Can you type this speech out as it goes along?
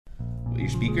Your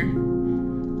speaker?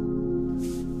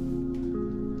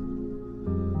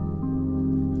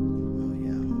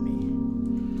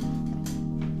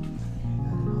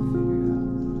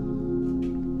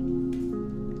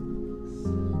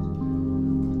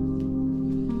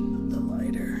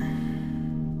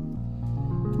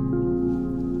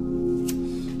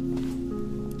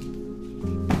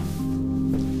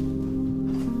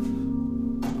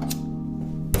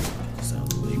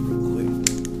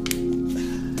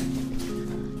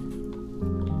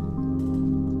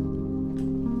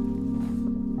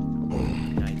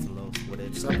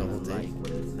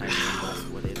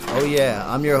 Oh yeah,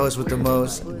 I'm your host with the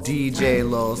most, DJ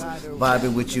Los,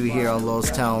 vibing with you here on Los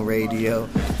Town Radio.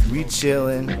 We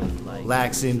chilling,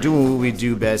 laxing, doing what we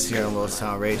do best here on Los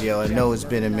Town Radio. I know it's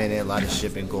been a minute, a lot of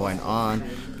shit been going on,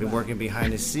 been working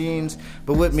behind the scenes,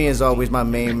 but with me as always, my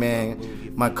main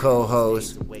man, my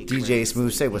co-host, DJ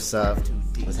Smooth. Say what's up.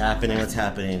 What's happening? What's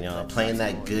happening? Playing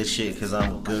that good shit because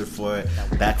I'm good for it.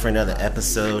 Back for another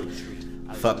episode.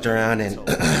 Fucked around and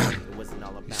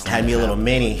had me a little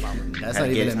mini. That's not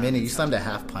even a mini. You slammed a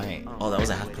half pint. Oh, that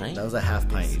was a half pint? That was a half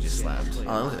pint you just slammed.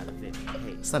 Oh,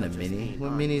 it's not a mini.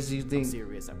 What minis do you think?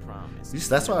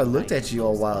 That's why I looked at you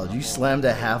all wild. You slammed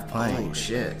a half pint. Oh,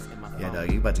 shit. Yeah,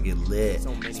 dog, you about to get lit.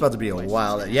 It's about to be a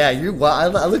wild. Yeah, you're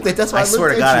wild. I looked at. That's why I looked at you. I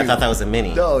swear to God, I thought that was a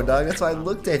mini. No, dog. That's why I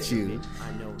looked at you.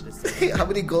 How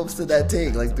many gulps did that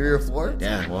take? Like 3 or 4?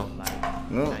 Yeah, well,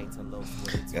 No.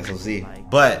 guess we'll see.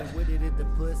 But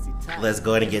let's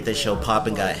go ahead and get this show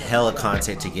popping. Got hella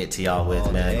content to get to y'all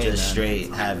with, man. Just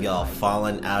straight have y'all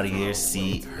falling out of your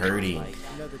seat, hurting.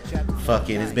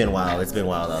 Fucking, it's been wild. It's been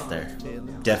wild out there.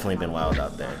 Definitely been wild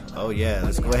out there. Oh yeah,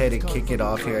 let's go ahead and kick it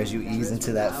off here as you ease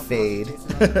into that fade.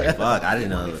 Fuck, I didn't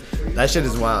know. That shit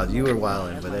is wild. You were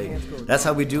wilding, but hey, that's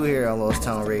how we do here on Lost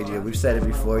Town Radio. We've said it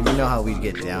before. You know how we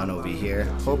get down over here.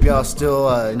 Hope y'all still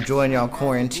enjoying y'all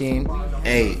quarantine.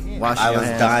 Hey, Wash I your was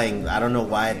hands. dying. I don't know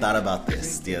why I thought about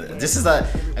this. I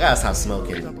gotta stop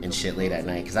smoking and shit late at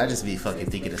night because I just be fucking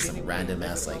thinking of some random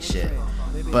ass like shit.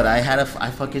 But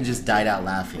I fucking just died out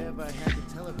laughing.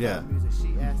 Yeah.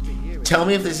 Tell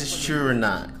me if this is true or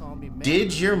not.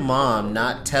 Did your mom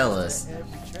not tell us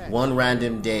one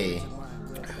random day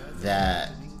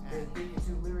that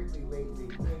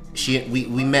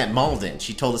we met Malden?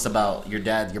 She told us about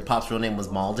your pop's real name was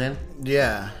Malden.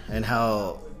 Yeah, and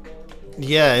how.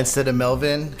 Yeah, instead of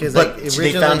Melvin, because But like,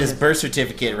 they found his birth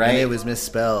certificate, right? and it was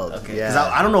misspelled. Okay. Yeah. 'Cause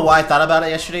I don't know why I thought about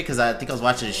it yesterday, because I think I was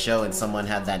watching a show and someone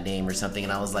had that name or something,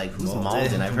 and I was like, who's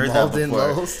Malden? I've heard Malden that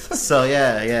before. Lowe's. So,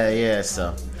 yeah.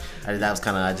 So, that was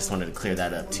kind of, I just wanted to clear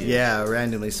that up, too. Yeah,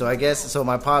 randomly. So I guess, so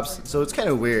my pops, so it's kind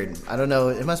of weird. I don't know,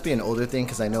 it must be an older thing,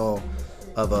 because I know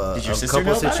of Did your a sister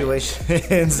couple know about it?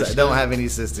 situations. I don't have any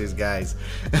sisters, guys.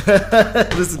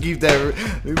 Let's keep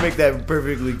that, we make that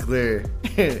perfectly clear.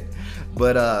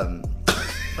 But, I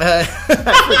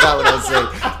forgot what I was saying.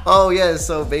 Oh, yeah,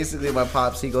 so basically my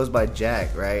pops, he goes by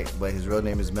Jack, right? But his real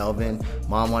name is Melvin.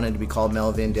 Mom wanted to be called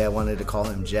Melvin. Dad wanted to call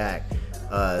him Jack.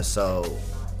 So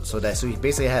he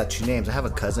basically had 2 names. I have a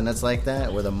cousin that's like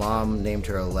that, where the mom named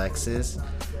her Alexis,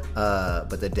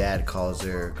 but the dad calls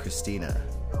her Christina,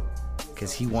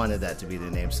 because he wanted that to be the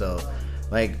name. So,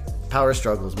 like, power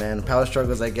struggles, man. Power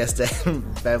struggles, I guess, that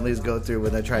families go through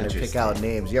when they're trying to pick out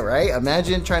names. Yeah, right?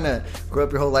 Imagine trying to grow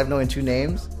up your whole life knowing 2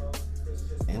 names.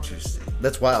 Interesting.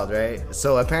 That's wild, right?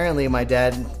 So apparently my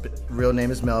dad's real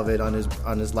name is Melvin on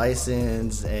his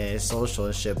license and his social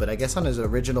and shit, but I guess on his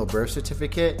original birth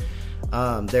certificate,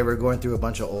 they were going through a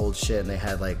bunch of old shit, and they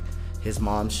had like his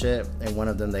mom's shit, and one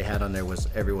of them they had on there was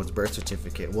everyone's birth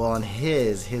certificate. Well, on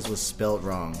his was spelled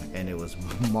wrong, and it was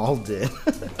Malden.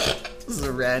 This is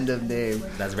a random name.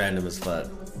 That's random as fuck.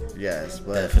 Yes,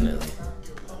 but Definitely.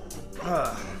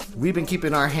 we've been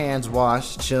keeping our hands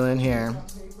washed, chilling here.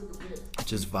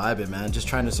 Just vibing, man. Just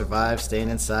trying to survive, staying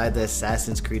inside. The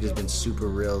Assassin's Creed has been super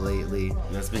real lately,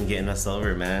 That's been getting us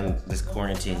over, man. This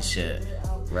quarantine shit.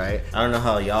 right? I don't know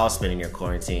how y'all spending your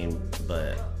quarantine,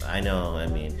 but I know, I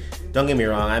mean, don't get me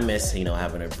wrong, I miss,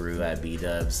 having a brew at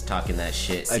B-Dubs, talking that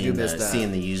shit, I do miss that.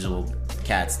 seeing the usual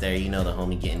cats there, the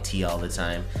homie getting tea all the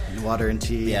time. Water and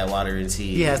tea. Yeah, water and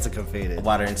tea. He has to come faded.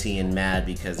 Water and tea and mad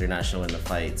because they're not showing the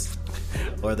fights.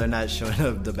 Or they're not showing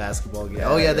up the basketball game.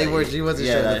 Oh, yeah, they were. She wasn't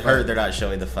Yeah, showing I the heard fight. they're not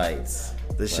showing the fights.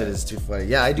 This shit is too funny.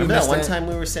 Yeah, I do Remember miss that one that. time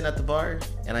we were sitting at the bar,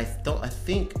 and I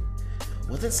think,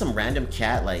 wasn't some random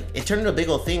cat, like, it turned into a big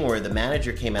old thing where the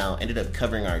manager came out, ended up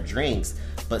covering our drinks,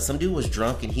 but some dude was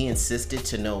drunk and he insisted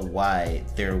to know why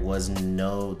they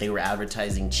were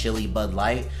advertising chili Bud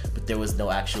Light, but there was no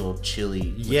actual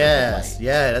chili. Yes,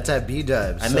 yeah, that's at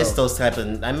B-Dubs. I miss those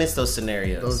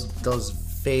scenarios. Those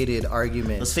faded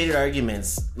arguments. Those faded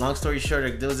arguments. Long story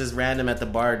short, there was this random at the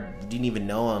bar, didn't even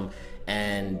know him,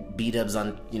 and B-dubs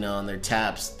on on their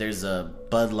taps. There's a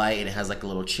Bud Light and it has like a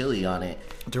little chili on it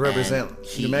to represent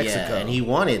New Mexico, and he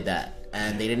wanted that,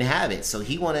 and they didn't have it, so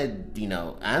he wanted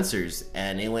answers,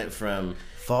 and it went from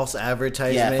false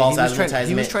advertisement. Yeah, false advertisement.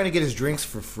 He was trying to get his drinks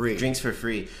for free.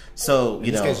 So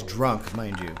this guy's drunk,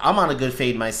 mind you. I'm on a good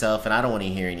fade myself, and I don't want to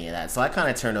hear any of that. So I kind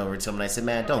of turned over to him and I said,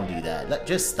 "Man, don't do that.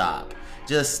 Just stop.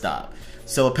 Just stop."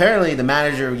 So apparently the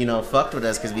manager, fucked with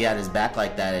us because we had his back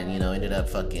like that, and ended up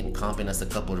fucking comping us a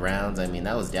couple of rounds. I mean,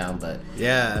 that was down, but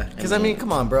yeah, because I mean,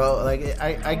 come on, bro. Like,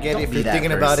 I get it if you're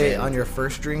thinking about it on your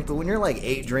first drink, but when you're like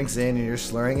 8 drinks in and you're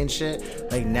slurring and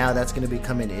shit, like now that's gonna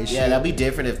become an issue. Yeah, that'd be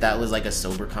different if that was like a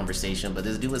sober conversation. But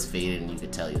this dude was faded, and you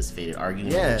could tell he was faded,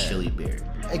 arguing over chili beer.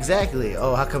 Exactly.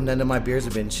 Oh, how come none of my beers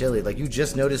have been chili? Like, you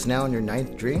just noticed now on your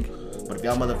 9th drink? But if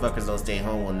y'all motherfuckers don't stay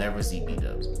home, we'll never see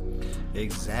B-dubs.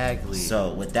 Exactly.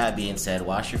 So, with that being said,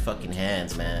 wash your fucking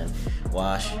hands, man.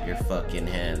 Wash your fucking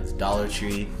hands. Dollar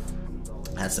Tree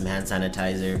has some hand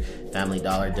sanitizer. Family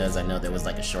Dollar does. I know there was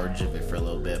like a shortage of it for a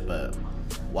little bit, but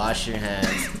wash your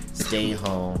hands, stay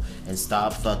home, and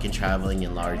stop fucking traveling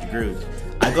in large groups.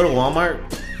 I go to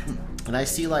Walmart and I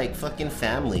see like fucking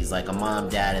families, like a mom,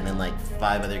 dad, and then like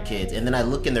 5 other kids. And then I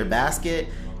look in their basket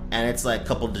and it's like a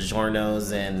couple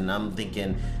DiGiorno's, and I'm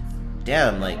thinking,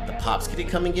 damn, like the pops couldn't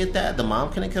come and get that, the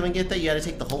mom couldn't come and get that. You got to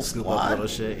take the whole squad. Little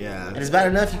shit, yeah. And it's bad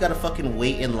enough you got to fucking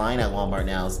wait in line at Walmart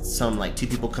now. Some like 2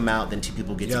 people come out, then 2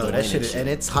 people get to go that in. Shit, and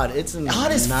it's hot. It's in the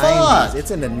hot 90s. As fuck.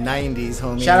 It's in the 90s,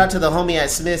 homie. Shout out to the homie at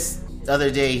Smith's the other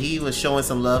day. He was showing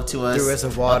some love to us. Threw us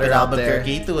some water out there.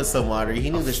 He threw us some water. He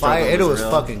knew the struggle was real. It was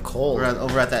real. fucking cold.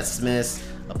 Over at that Smith's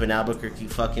up in Albuquerque,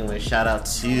 fucking with. Shout out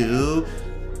to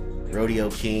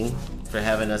Rodeo King for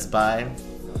having us by.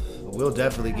 We'll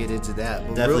definitely get into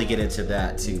that. But get into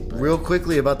that too. But. Real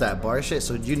quickly about that bar shit.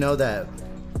 So, did you know that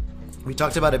we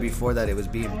talked about it before that it was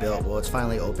being built? Well, it's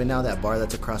finally open now. That bar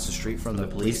that's across the street from the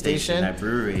police station. That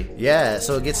brewery. Yeah,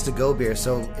 so it gets to go beer.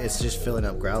 So it's just filling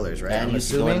up growlers, right? And you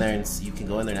can go in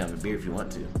there and have a beer if you want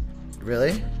to.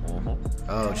 Really? Mm-hmm.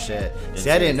 Oh shit.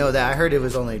 See, I didn't know that. I heard it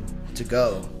was only to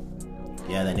go.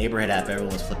 Yeah, the neighborhood app.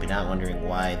 Everyone was flipping out, wondering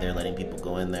why they're letting people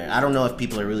go in there. I don't know if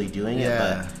people are really doing it,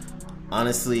 but.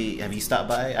 Honestly, have you stopped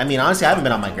by? I mean, honestly, I haven't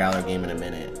been on my growler game in a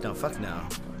minute. No, fuck no.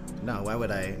 No, why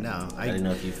would I? No. I didn't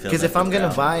know if you feel. Because if I'm going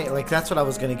to buy, like, that's what I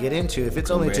was going to get into. If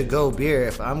it's only to go beer,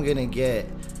 if I'm going to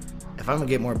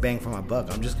get more bang for my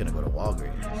buck, I'm just going to go to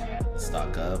Walgreens.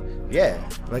 Stock up. Yeah.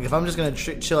 Like, if I'm just going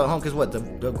to chill at home, because what,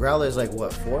 the growler is like,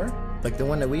 what, 4? Like, the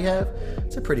one that we have,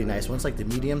 it's a pretty nice one. It's like the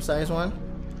medium-sized one.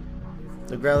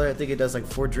 The growler, I think it does like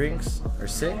 4 drinks or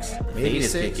 6. Maybe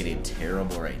 6. Fade is kicking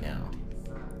terrible right now.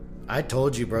 I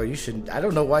told you, bro. You shouldn't. I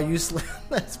don't know why you slammed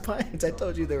those pints. I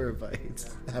told you there were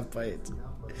pints. Half pints.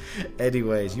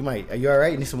 Anyways, are you all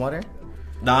right? You need some water?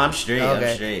 No, I'm straight.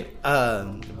 Okay.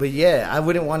 I'm straight. But yeah, I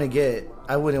wouldn't want to get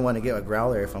a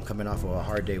growler if I'm coming off of a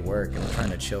hard day work and I'm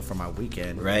trying to chill for my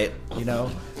weekend. Right.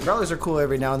 Growlers are cool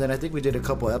every now and then. I think we did a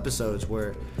couple episodes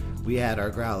where we had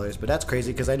our growlers, but that's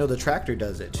crazy because I know the tractor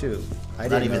does it too.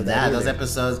 Not even that. Those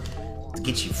episodes.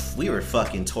 We were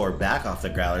fucking tore back off the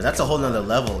growlers. That's a whole nother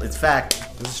level. In fact,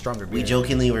 this is stronger beer. We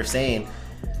jokingly were saying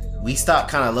we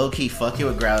stopped kind of low-key fucking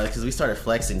with growlers because we started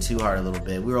flexing too hard a little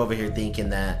bit. We were over here thinking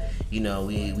that we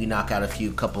knock out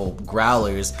couple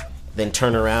growlers, then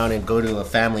turn around and go to a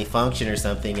family function or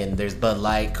something, and there's Bud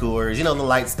Light, Coors, the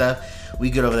light stuff. We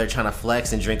get over there trying to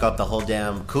flex and drink up the whole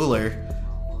damn cooler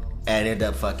and end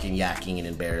up fucking yakking and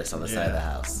embarrassed on the side of the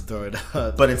house. Throw it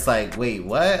up. But it's like, wait,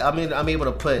 what? I mean, I'm able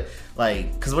to put,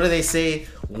 like, because what do they say?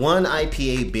 1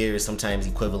 IPA beer is sometimes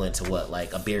equivalent to what?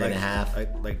 Like a beer and a half?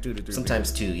 Like 2 to 3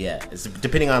 Sometimes beers. 2, yeah. It's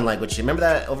depending on, like, what you... Remember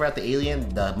that over at the Alien?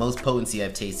 The most potency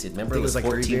I've tasted. Remember it was like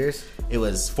 14, 3 beers? It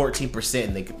was 14%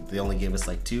 and they only gave us,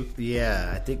 like, 2?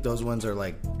 Yeah, I think those ones are,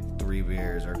 like, 3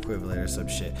 beers or equivalent or some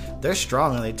shit. They're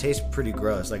strong and they taste pretty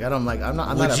gross. Like, I'm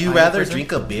not Would you rather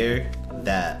drink a beer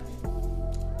that...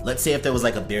 Let's say if there was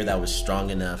like a beer that was strong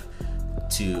enough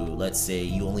to, let's say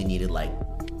you only needed like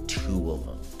 2 of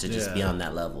them to just be on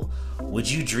that level. Would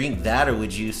you drink that, or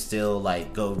would you still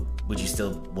would you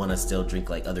still want to still drink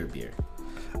like other beer?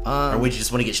 Or would you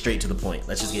just want to get straight to the point?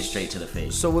 Let's just get straight to the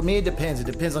face. So with me, it depends. It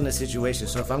depends on the situation.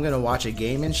 So if I'm going to watch a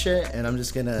game and shit, and I'm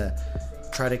just going to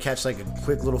try to catch like a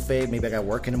quick little fade, maybe I got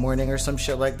work in the morning or some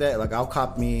shit like that, like I'll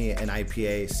cop me an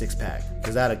IPA 6-pack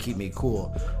because that'll keep me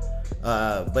cool.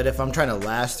 But if I'm trying to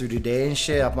last through the day and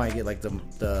shit, I might get like the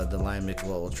Lime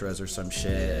Michelob Ultras or some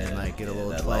shit, and like get a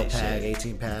little 12 pack,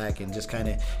 18 pack, and just kind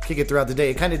of kick it throughout the day.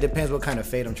 It kind of depends what kind of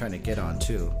fade I'm trying to get on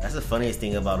too. That's the funniest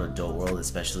thing about adult world,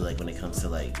 especially like when it comes to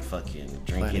like fucking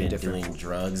drinking and doing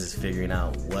drugs, is figuring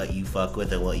out what you fuck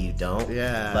with and what you don't.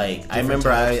 Yeah. Like I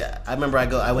remember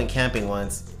I went camping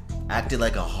once, acted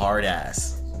like a hard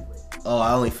ass. Oh,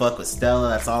 I only fuck with Stella.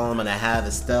 That's all I'm gonna have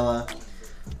is Stella.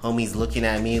 Homie's looking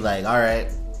at me like, all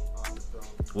right,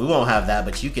 we won't have that,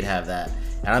 but you could have that.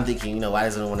 And I'm thinking, why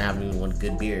doesn't anyone have even one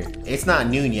good beer? It's not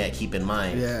noon yet, keep in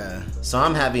mind. Yeah. So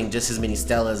I'm having just as many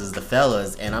Stellas as the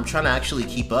fellas, and I'm trying to actually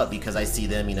keep up because I see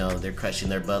them, they're crushing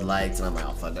their Bud Lights, and I'm like,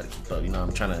 oh fuck, I gotta keep up.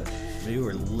 I'm trying to. You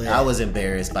were lit. I was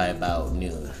embarrassed by about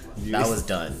noon. I was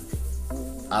done.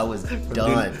 I was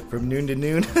done. From noon to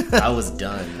noon? I was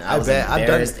done. I was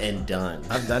embarrassed and done.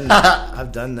 I've done that.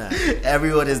 I've done that.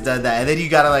 Everyone has done that. And then you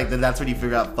gotta then that's when you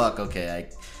figure out, fuck, okay,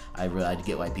 I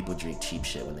get why people drink cheap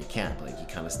shit when they can't. Like, you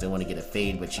kind of still want to get a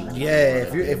fade, but you... Yeah,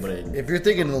 if you're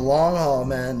thinking the long haul,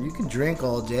 man, you can drink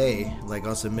all day. Like,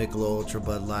 also Michelob Ultra,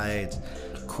 Bud Light,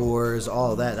 Coors,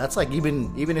 all that. That's like,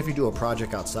 even if you do a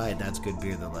project outside, that's good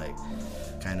beer to, like,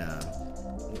 kind of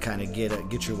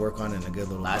get your work on in a good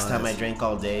little Last time I drank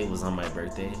all day was on my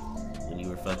birthday when you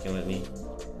were fucking with me.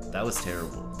 That was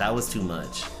terrible. That was too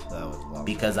much. That was long.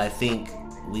 Because I think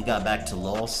we got back to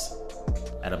Los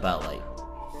at about like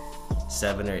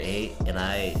 7 or 8, and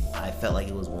I felt like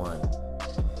it was 1.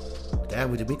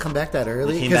 Damn, did we come back that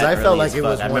early? Because I felt like it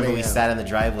was 1 I remember we sat in the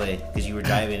driveway because you were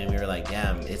driving, and we were like,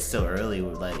 damn, it's still early.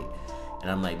 We're like,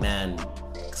 and I'm like, man,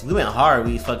 because we went hard.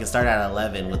 We fucking started at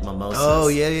 11 with mimosas. Oh,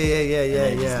 yeah.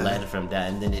 And just led from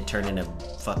that, and then it turned into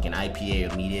fucking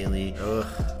IPA immediately. Ugh.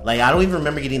 Like, I don't even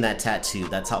remember getting that tattoo.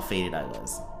 That's how faded I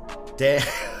was. Damn.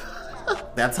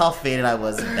 That's how faded I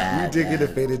was. Bad. You did get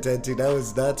a faded tattoo.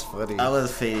 That's funny. I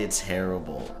was faded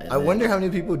terrible. I wonder how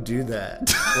many people do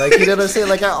that. Like, you know what I'm saying?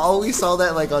 Like, I always saw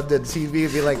that like on the TV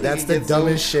and be like, that's the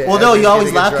dumbest shit. Well, no, you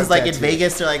always laugh because like in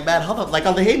Vegas, they're like, man, like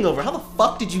on The Hangover, how the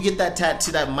fuck did you get that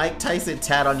tattoo, that Mike Tyson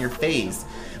tat on your face?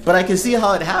 But I can see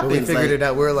how it happens. But we figured it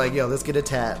out. We're like, yo, let's get a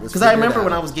tat. Because I remember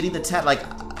when I was getting the tat, like,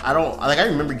 I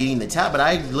remember getting the tat, but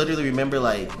I literally remember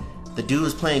like, the dude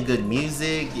was playing good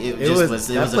music. It was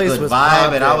a good vibe,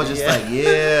 poppin', and I was just like,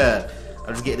 yeah,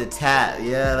 I'm just getting a tat.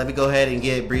 Yeah, let me go ahead and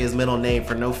get Bria's middle name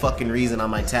for no fucking reason on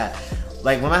my tat.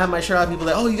 Like, when I have my shirt out, people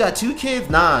are like, oh, you got 2 kids?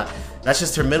 Nah, that's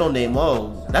just her middle name.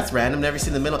 Whoa, that's random. Never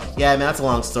seen the middle. Yeah, man, that's a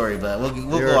long story, but we'll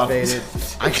go off.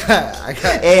 I got.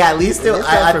 Hey, at least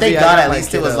I thank God. At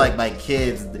least it was like my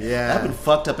kids. Yeah, that'd been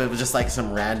fucked up. It was just like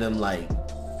some random like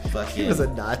fucking. He was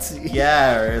a Nazi.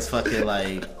 Yeah, or it's fucking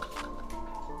like.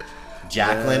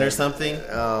 Jacqueline or something.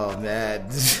 Oh man.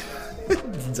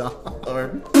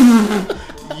 Or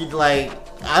you like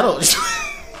I don't.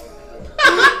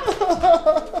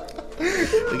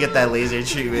 We get that laser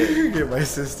treatment. Get my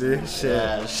sister. Shit.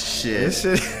 Yeah, shit.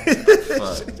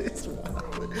 Fuck.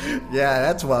 Yeah,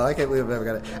 that's wild. I can't believe I've ever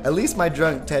got it. At least my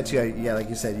drunk tattoo, yeah, like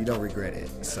you said, you don't regret it.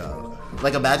 So,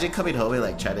 like, imagine coming home and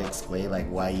like try to explain like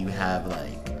why you have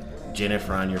like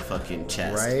Jennifer on your fucking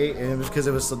chest. Right? And it was because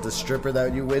it was the stripper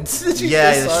that you went to.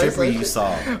 Yeah, the stripper you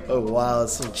saw. Oh, wow.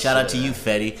 Shout out to you,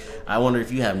 Fetty. I wonder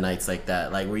if you have nights like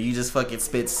that. Like, where you just fucking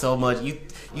spit so much. You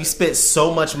spent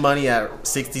so much money at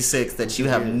 66 that you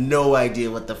have no idea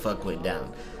what the fuck went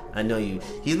down. I know you.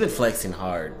 He's been flexing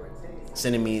hard.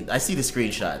 Sending me. I see the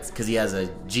screenshots because he has a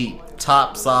Jeep.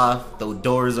 Tops off. The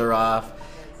doors are off.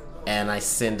 And I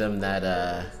send him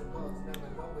that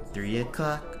 3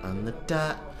 o'clock on the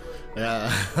dot.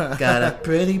 Got a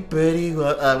pretty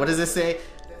what does it say?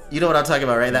 You know what I'm talking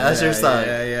about, right? That's your song.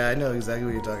 Yeah, I know exactly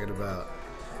what you're talking about.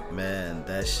 Man,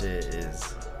 that shit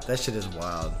is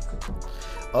wild.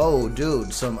 Oh,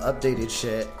 dude, some updated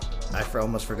shit. I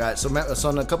almost forgot. So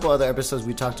on a couple other episodes,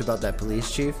 we talked about that police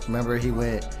chief. Remember, he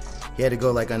had to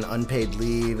go like on unpaid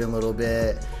leave in a little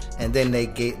bit, and then they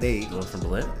going from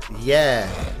Berlin. Yeah,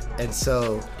 and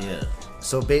so yeah.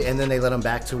 And then they let him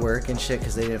back to work and shit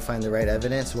because they didn't find the right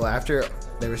evidence. Well, after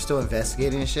they were still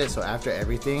investigating and shit, so after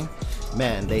everything,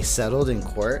 man, they settled in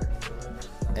court,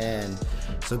 and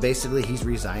so basically he's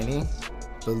resigning.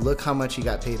 But look how much he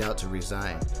got paid out to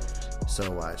resign.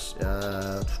 So watch,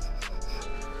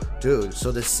 dude.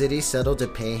 So the city settled to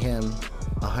pay him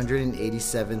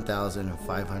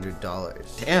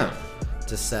 $187,500. Damn.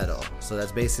 To settle. So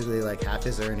that's basically like half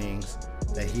his earnings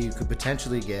that he could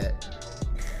potentially get.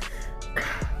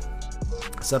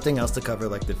 Something else to cover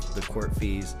like the court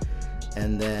fees,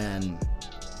 and then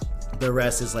the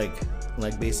rest is like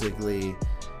basically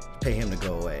pay him to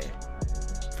go away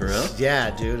For real?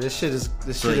 Yeah, dude. This shit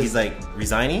So is. he's like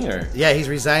resigning, or Yeah, he's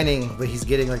resigning, but he's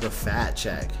getting like a fat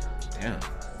check. damn.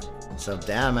 So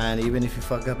damn, man. Even if you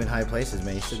fuck up in high places,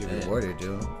 man, you still get Shit. rewarded,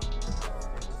 dude.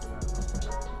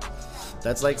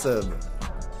 That's like some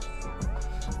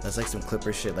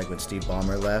Clipper shit. Like when Steve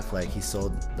Ballmer left, like he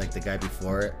sold like the guy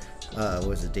before. What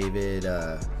was it David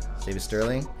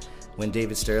Sterling? When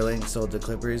David Sterling sold the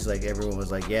Clippers, like everyone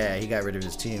was like, yeah, he got rid of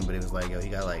his team, but it was like, yo, he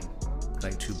got like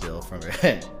 $2 billion from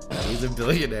it. He's a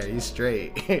billionaire. He's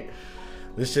straight.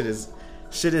 This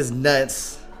shit is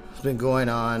nuts. It's been going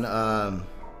on.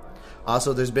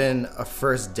 Also, there's been a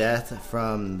first death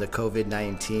from the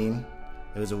COVID-19.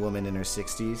 It was a woman in her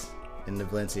 60s in the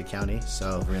Valencia County.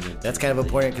 So Really? that's kind of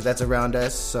important because that's around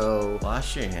us. So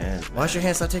Wash your hands. Man. wash your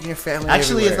hands. Stop taking your family.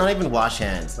 Actually, it's everywhere. not even wash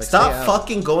hands. Like, Stop stay out.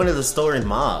 fucking going to the store in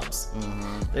mobs.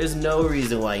 There's no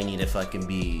reason why you need to fucking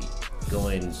be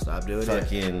going. Stop doing it.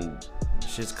 fucking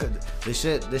This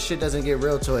shit doesn't get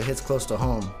real till it hits close to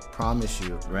home. Promise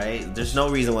you. right. There's no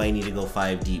reason why you need to go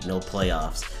 5 deep, no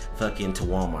playoffs, fucking to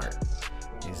Walmart.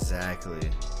 Exactly.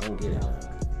 I don't get it.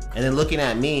 And then looking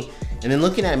at me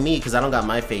because I don't got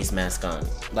my face mask on.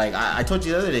 Like I told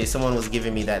you the other day, someone was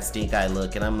giving me that stink eye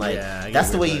look, and I'm like, Yeah, I get that's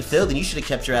the weird way you looks. feel. Then you should have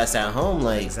kept your ass at home.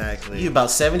 Like, Exactly. You about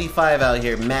 75 out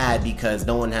here mad because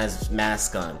no one has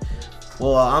mask on.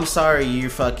 Well, I'm sorry, you're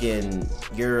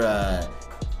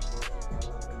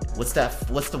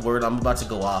what's the word? I'm about to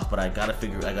go off, but I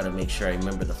gotta make sure I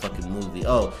remember the fucking movie.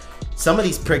 Oh, some of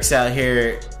these pricks out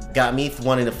here got me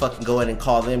wanting to fucking go in and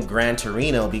call them Gran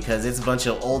Torino because it's a bunch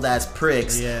of old ass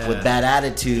pricks Yeah. with bad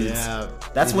attitudes. Yeah.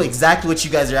 That's exactly what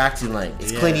you guys are acting like.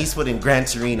 It's Yeah. Clint Eastwood and Gran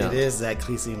Torino. It is that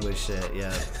Clint Eastwood shit.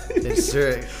 Yeah. It's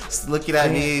sure. Just looking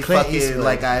at me Clint fucking Eastwood.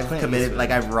 like I've Clint committed, Eastwood.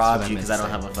 like I've robbed That's what you I because I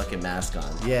meant don't to have a fucking mask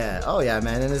on. Yeah. Oh yeah,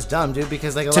 man. And it's dumb, dude.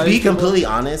 Because like a To lot be of people, completely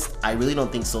honest, I really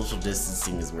don't think social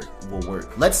distancing will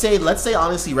work. Let's say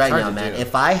honestly right hard now, to man. do.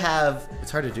 If I have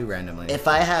do randomly. if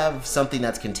I have something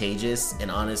that's contagious and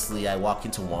honestly I walk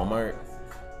into Walmart,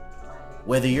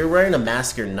 whether you're wearing a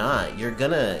mask or not, you're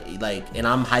gonna and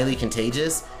I'm highly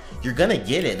contagious, you're gonna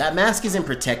get it. That mask isn't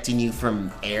protecting you from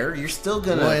air. You're still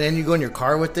gonna Well, and then you go in your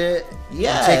car with it.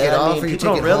 yeah. You take it I off, mean, or you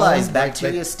people take don't it realize home.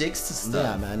 bacteria sticks to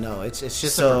stuff. Yeah, man. No, it's just a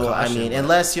So I precaution, mean, but-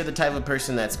 unless you're the type of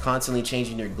person that's constantly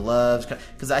changing your gloves,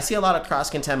 because I see a lot of cross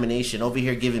contamination over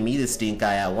here giving me the stink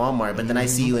eye at Walmart, but then I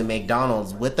see you in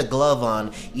McDonald's with the glove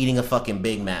on eating a fucking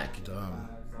Big Mac.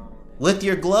 With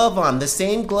your glove on, the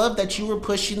same glove that you were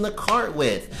pushing the cart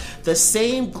with, the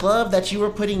same glove that you were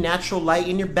putting natural light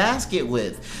in your basket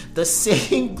with, the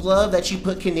same glove that you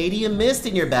put Canadian Mist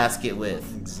in your basket with.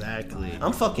 Exactly.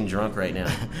 I'm fucking drunk right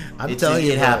now. I'm telling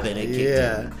you, it bro. happened. It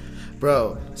kicked in.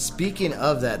 Bro, speaking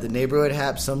of that, the neighborhood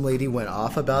app, some lady went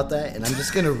off about that, and I'm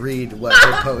just gonna read what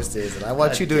her post is, and I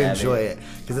want God you to damn enjoy it. it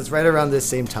because it's right around this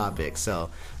same topic. So,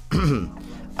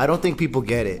 I don't think people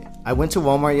get it. I went to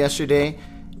Walmart yesterday,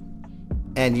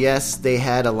 and yes, they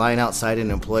had a line outside,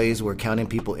 and employees were counting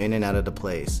people in and out of the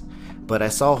place. But I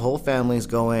saw whole families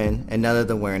go in, and none of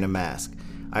them wearing a mask.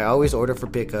 I always order for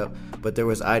pickup, but there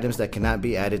was items that cannot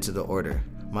be added to the order.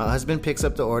 My husband picks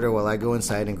up the order while I go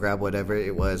inside and grab whatever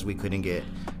it was we couldn't get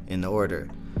in the order.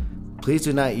 Please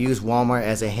do not use Walmart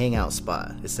as a hangout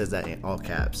spot. It says that in all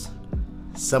caps.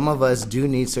 Some of us do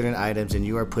need certain items, and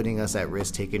you are putting us at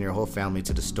risk taking your whole family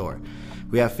to the store.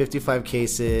 We have 55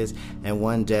 cases and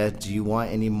 1 death. Do you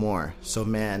want any more? So,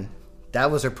 man, that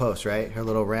was her post, right? Her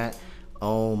little rant.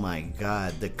 Oh my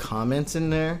God, the comments in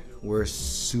there were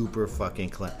super fucking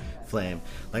flame.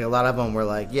 Like a lot of them were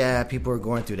like, yeah, people are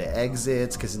going through the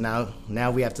exits because now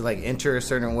we have to like enter a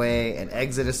certain way and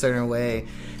exit a certain way,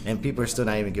 and people are still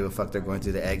not even give a fuck they're going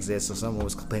through the exit. So someone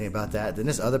was complaining about that. Then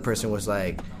this other person was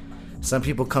like, some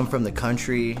people come from the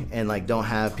country and like don't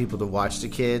have people to watch the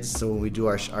kids, so when we do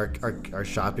our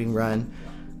shopping run,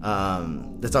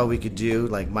 that's all we could do,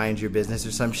 like mind your business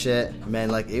or some shit. Man,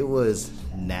 like it was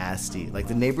nasty. Like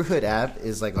the neighborhood app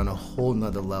is like on a whole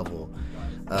nother level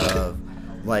of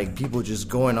like people just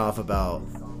going off about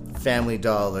Family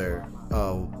Dollar,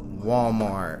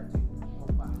 Walmart,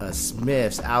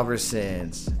 Smith's,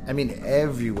 Albertsons. I mean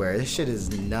everywhere. This shit is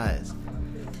nuts.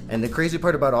 And the crazy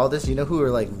part about all this, you know who are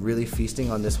like really feasting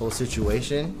on this whole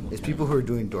situation? Is people who are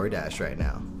doing DoorDash right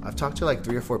now. I've talked to like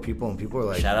 3 or 4 people, and people are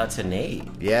like, Shout out to Nate.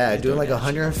 yeah, doing like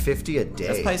DoorDash. $150 a day.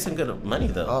 That's probably some good money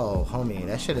though. Oh, homie,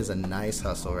 that shit is a nice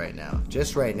hustle right now.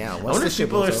 Just right now. I Once wonder this if shit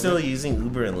people are blows still over- using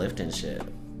Uber and Lyft and shit.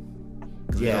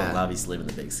 'Cause we Yeah. don't obviously live in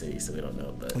the big city, so we don't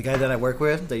know. But The guy that I work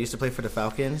with that used to play for the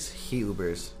Falcons, he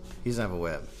Ubers. He doesn't have a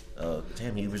whip. oh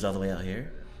damn, Uber's all the way out here.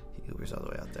 He Ubers all the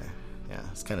way out there. Yeah,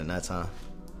 it's kind of nuts, huh?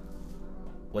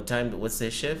 What time? What's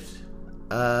their shift?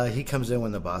 He comes in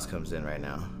when the boss comes in right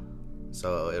now,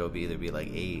 so it'll either be like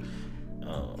 8,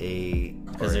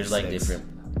 because there's like 6. different.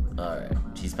 All right,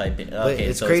 he's probably But okay.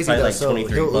 it's so crazy it's probably though. like So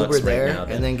 23 he'll bucks Uber there right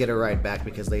now, and then get a ride back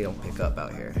because they don't pick up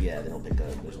out here. yeah, they don't pick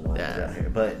up. There's no Yeah. out here,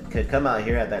 but could come out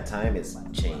here at that time. It's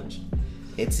changed.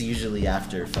 It's usually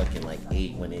after fucking like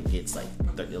 8 when it gets like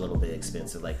a little bit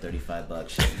expensive, like $35.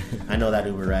 Shit. I know that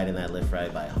Uber ride and that Lyft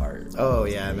ride by heart. Oh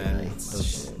yeah, man. Nights. Those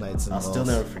Shit. nights and I'll still lulls.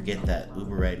 never forget that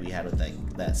Uber ride we had with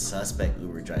that suspect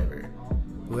Uber driver.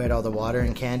 Who had all the water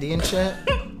and candy and shit.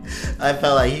 I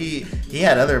felt like he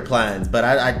had other plans, but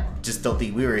I just don't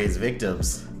think we were his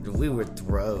victims. We were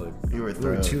throwed. We were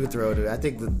too throwed. I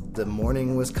think the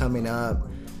morning was coming up,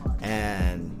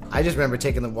 and I just remember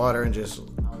taking the water and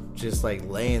just like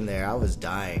laying there. I was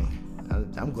dying.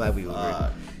 I'm glad we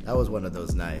Ubered. That was one of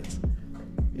those nights.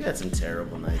 You had some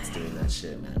terrible nights doing that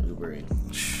shit, man.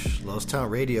 Ubering. Los Town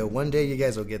Radio. One day you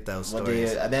guys will get those One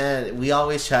stories. day, man, we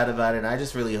always chat about it, and I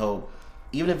just really hope,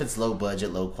 even if it's low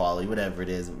budget, low quality, whatever it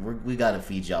is, we gotta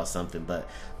feed y'all something. But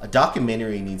a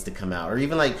documentary needs to come out, or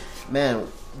even like, man,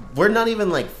 we're not even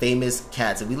like famous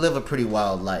cats, and we live a pretty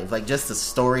wild life. Like just the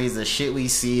stories, the shit we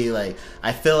see. Like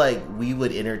I feel like we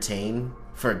would entertain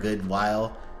for a good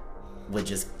while with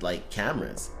just like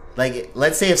cameras. Like,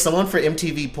 let's say if someone for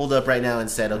MTV pulled up right now and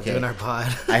said, okay, Doing our pod.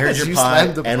 I heard your You pod,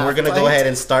 slammed the and we're going to pod go light. ahead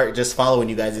and start just following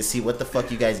you guys and see what the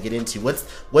fuck you guys get into.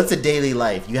 What's a daily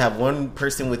life? You have one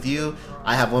person with you,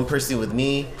 I have one person with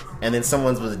me, and then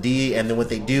someone's with a D, and then what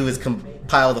they do is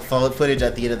compile the footage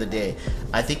at the end of the day.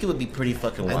 I think it would be pretty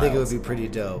fucking wild. I think it would be pretty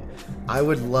dope. I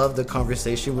would love the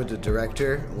conversation with the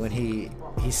director when he's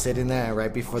sitting there and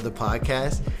right before the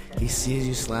podcast, he sees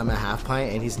you slam a half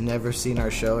pint and he's never seen our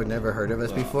show or never heard of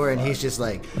us before, and he's just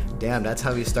like, damn, that's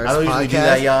how he starts I don't podcast. usually do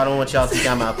that, y'all. I don't want y'all to think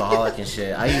I'm alcoholic and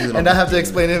shit. I usually And I have to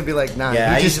explain it and be like, nah.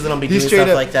 Yeah, he I just, usually don't be he doing straight stuff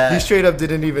up, like that. He straight up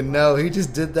didn't even know. He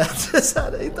just did that. Just how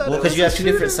they thought. Well, it because was you a have two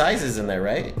different shooter. sizes in there,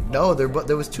 right? No,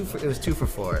 it was 2 for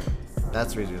 4.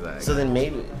 That's the reason why. So then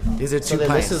maybe These are 2 so then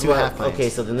pints, this is 2 what, half pints. okay,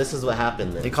 so then this is what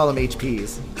happened then. They call them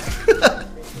HPs.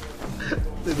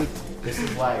 This is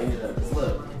why I ended up.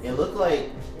 Look, it looked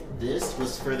like this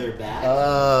was further back.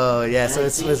 Oh yeah, And so I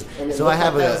it's see- was and it so I looked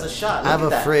have like that was a shot. I have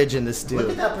Look a at that. fridge in the stew.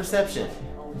 Look at that perception.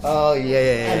 Oh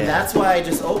yeah. And that's why I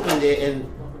just opened it.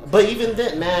 But even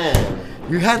then, man,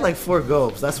 You had like 4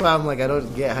 gulps. That's why I'm like, I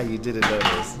don't get how you didn't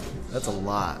notice. That's a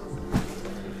lot.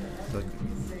 Look,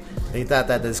 they thought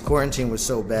that this quarantine was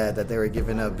so bad that they were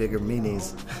giving up bigger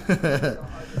minis.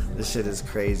 This shit is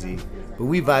crazy. But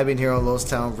we vibing here on Los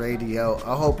Town Radio.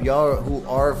 I hope y'all who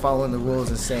are following the rules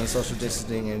and staying social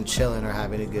distancing and chilling are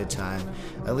having a good time.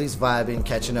 At least vibing,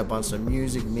 catching up on some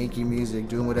music, making music,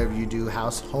 doing whatever you do,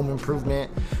 home improvement.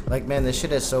 Like, man, this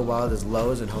shit is so wild. There's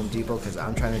Lowe's and Home Depot because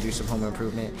I'm trying to do some home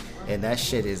improvement. And that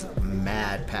shit is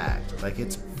mad packed. Like,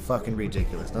 it's fucking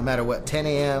ridiculous. No matter what, 10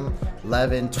 a.m.,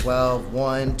 11, 12,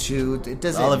 1, 2, it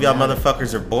doesn't all of y'all matter.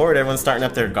 motherfuckers are bored. Everyone's starting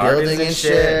up their gardens Building and and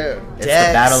shit. shit. It's Decks.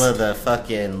 the battle of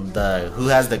the who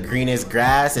has the greenest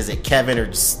grass. Is it Kevin or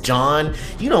John?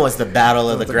 You know it's the battle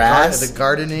of the grass. The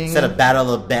gardening. Instead of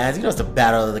battle of bands, you know it's the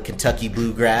battle of the Kentucky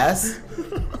bluegrass.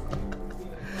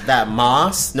 That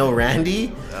Moss, no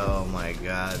Randy. Oh my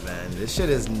god, man. This shit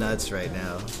is nuts right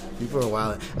now. People are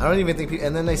wild. I don't even think people,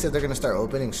 and then they said they're going to start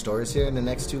opening stores here in the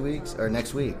next 2 weeks, or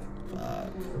next week.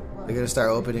 They're going to start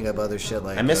opening up other shit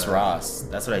like... I miss Ross.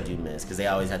 That's what I do miss, because they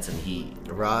always had some heat.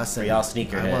 Ross and... For y'all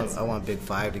sneakerheads. I want Big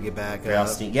 5 to get back For y'all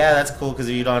up. yeah, that's cool, because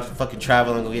you don't have to fucking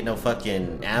travel and go get no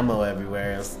fucking ammo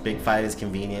everywhere. Else Big 5 is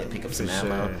convenient. Pick up some For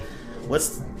ammo. sure.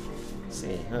 Let's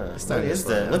see, huh? starting to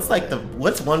slow down What's a like bit.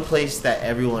 what's one place that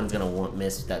everyone's going to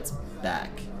miss that's back?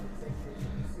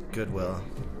 Goodwill.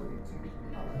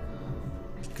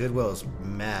 Goodwill's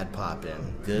mad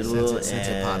poppin'. Goodwill since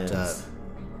it popped up.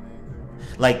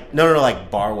 Like no, like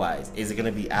bar wise, is it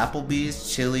gonna be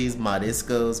Applebee's, Chili's,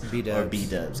 Modisco's, B-dubs. or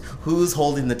B-Dubs? Who's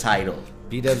holding the title?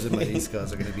 B-Dubs and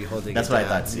Morisco's are going to be holding That's it what I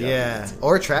down. thought, too. Yeah.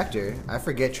 Or Tractor. I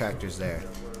forget Tractor's there.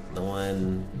 The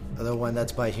one The one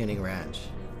that's by Huning Ranch.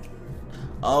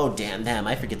 oh damn,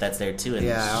 I forget that's there too. And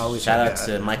Yeah, I always shout out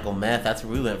forget. to Michael Meth. That's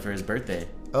where we went for his birthday.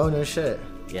 Oh, no shit.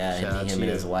 Yeah, Shout out him to and you.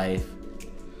 his wife.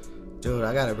 Dude,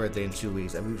 I got a birthday in 2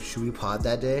 weeks. I mean, should we pod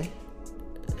that day?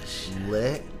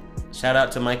 Lit. Shout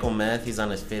out to Michael Meth. He's on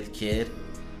his 5th kid.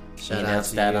 Shout he out announced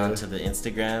to that you. onto the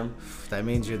Instagram. That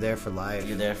means you're there for life.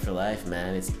 You're there for life,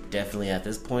 man. It's definitely at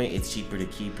this point, it's cheaper to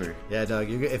keep her. Yeah, dog.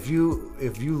 If you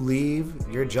leave,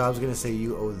 your job's gonna say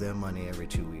you owe them money every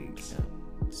 2 weeks.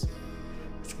 It's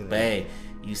gonna, But hey,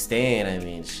 you staying, I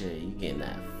mean, shit, you getting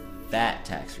that fat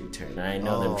tax return. I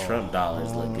know them Trump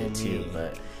dollars look good too, homie.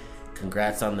 but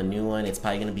congrats on the new one. It's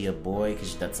probably gonna be a boy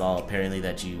because that's all apparently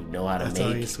that you know how to That's make.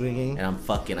 all you're swinging. And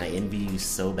I envy you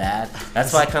so bad.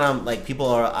 That's why I kind of like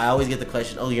I always get the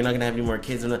question, oh, you're not gonna have any more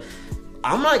kids.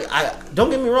 I'm like,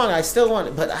 don't get me wrong, I still want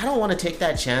it, but I don't want to take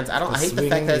that chance. I hate the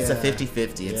fact that it's a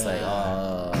 50-50. It's like,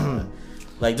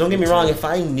 like, don't get me wrong, if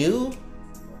I knew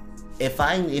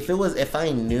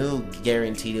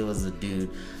guaranteed it was a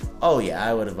dude, oh yeah,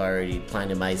 I would have already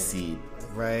planted my seed.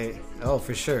 Right. Oh,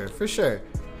 for sure.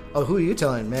 Oh, who are you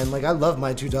telling, man? Like, I love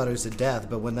my 2 daughters to death,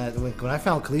 but when I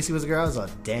found Khaleesi was a girl, I was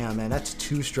like, damn, man, that's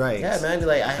 2 strikes. Yeah, man,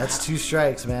 like that's 2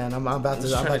 strikes, man. I'm about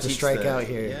to strike out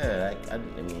here. Yeah, I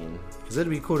mean, because it'd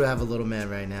be cool to have a little man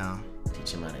right now.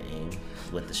 Teach him how to aim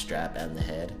with the strap and the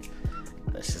head.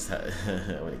 That's just how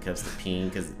when it comes to peeing,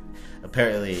 because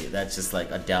apparently that's just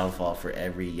like a downfall for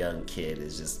every young kid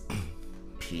is just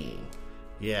peeing.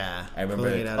 Yeah, I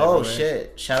remember. Oh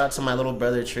shit! Shout out to my little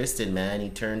brother Tristan, man. He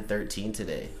turned 13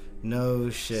 today. No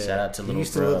shit. Shout out to little. He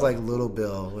used to look like Little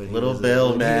Bill. Little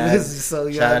Bill, man. He was so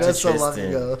young. Shout out that's to so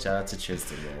Tristan. long ago. Shout out to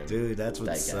Tristan, man. Dude, that's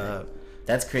what's up.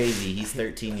 That's crazy. He's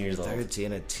 13 years old.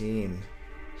 13, a teen.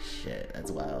 Shit, that's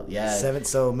wild. Yeah.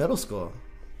 So middle school.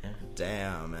 Yeah.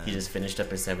 Damn, man. He just finished up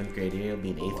his 7th grade year. He'll be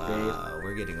in 8th grade. Wow,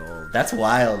 we're getting old. That's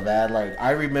wild, man. Like,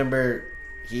 I remember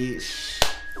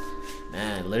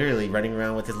man, literally running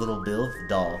around with his little Bill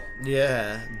doll.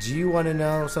 Yeah. Do you want to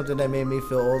know something that made me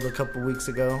feel old a couple weeks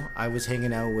ago? I was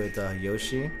hanging out with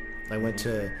Yoshi. I went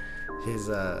to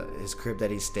his crib that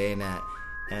he's staying at,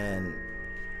 and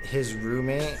his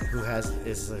roommate,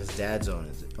 his dad's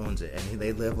owns it, and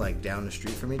they live like down the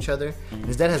street from each other. Mm-hmm.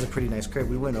 His dad has a pretty nice crib.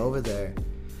 We went over there,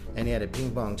 and he had a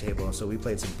ping pong table, so we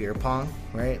played some beer pong,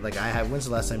 right? Like when's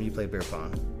the last time you played beer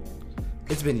pong?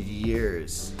 It's been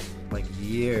years. Like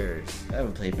years. I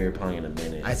haven't played beer pong in a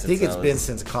minute. I think it's been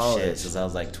since college. Shit, since I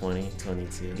was like 20,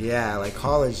 22. Yeah, like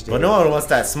college days. But no one wants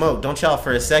that smoke. Don't y'all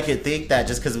for a second think that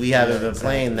just because we haven't been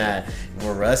playing that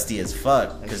we're rusty as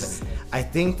fuck. Because I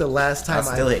think the last time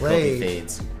I played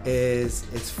is,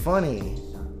 it's funny,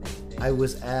 I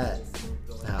was at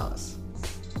the house.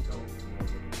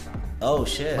 Oh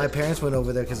shit. My parents went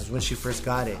over there because it's when she first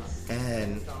got it.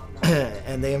 And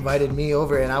and they invited me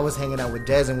over, and I was hanging out with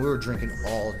Dez, and we were drinking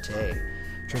all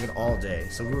day.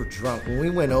 So we were drunk. When we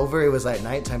went over, it was like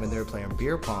nighttime, and they were playing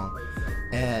beer pong,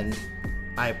 and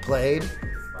I played,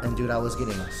 and dude, I was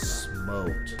getting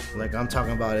smoked. Like, I'm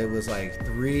talking about, it was like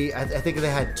 3. I think they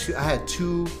had 2. I had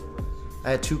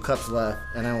 2 cups left,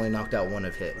 and I only knocked out 1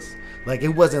 of his. Like, it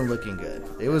wasn't looking good.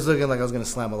 It was looking like I was gonna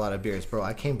slam a lot of beers, bro.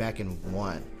 I came back and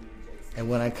won. And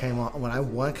when I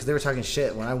won, because they were talking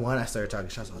shit. When I won, I started talking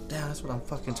shit. I was like, damn, that's what I'm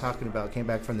fucking talking about. Came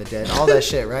back from the dead. All that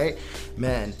shit, right?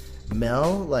 Man,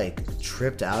 Mel, like,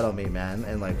 tripped out on me, man.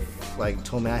 And, like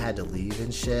told me I had to leave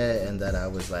and shit. And that I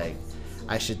was, like,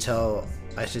 I should tell,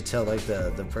 like,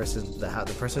 the person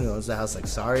who owns the house, like,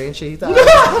 sorry and shit. He thought,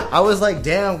 I was like,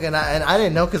 damn. And I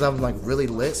didn't know because I'm, like, really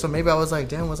lit. So maybe I was like,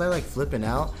 damn, was I, like, flipping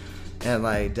out? And,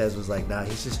 like, Dez was like, nah,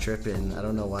 he's just tripping. I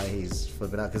don't know why he's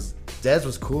flipping out. Because Dez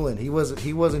was cool, and he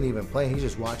wasn't even playing. He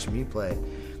just watched me play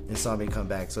and saw me come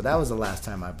back. So that was the last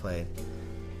time I played.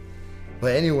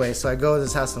 But anyway, so I go to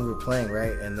this house, and we're playing,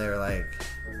 right? And they're like,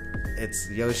 it's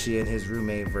Yoshi and his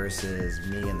roommate versus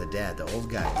me and the dad, the old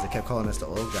guys. They kept calling us the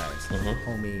old guys. Mm-hmm.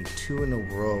 Homie, 2 in a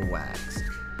row waxed.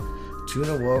 2 in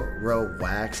a row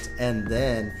waxed, and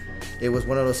then it was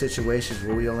one of those situations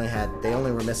where they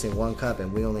only were missing 1 cup,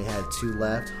 and we only had 2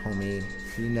 left. Homie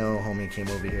came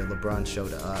over here. LeBron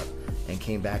showed up and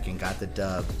came back and got the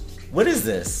dub. What is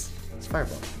this? It's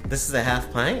Fireball. This is a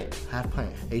half pint? Half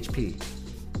pint. HP.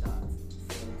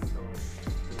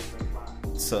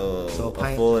 So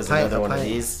a full is another one of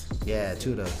these? Yeah,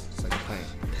 2 of those. It's like a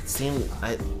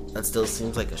pint. That still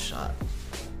seems like a shot.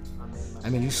 I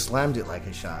mean, you slammed it like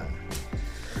a shot.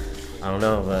 I don't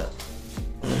know, but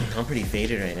I'm pretty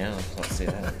faded right now. I'll say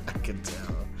that. I can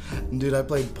tell. Dude, I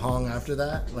played Pong after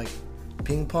that. Like,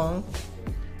 ping pong.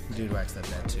 Dude waxed that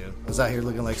bad too. I was out here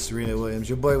looking like Serena Williams.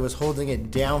 Your boy was holding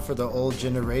it down for the old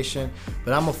generation.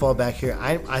 But I'm going to fall back here.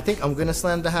 I think I'm going to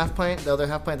slam the other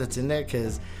half pint that's in there,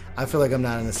 because I feel like I'm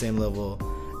not on the same level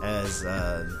as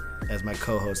my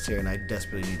co-host here, and I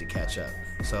desperately need to catch up.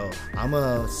 So I'm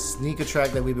going to sneak a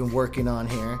track that we've been working on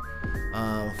here,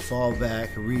 fall back,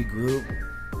 regroup,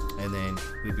 and then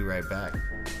we'll be right back.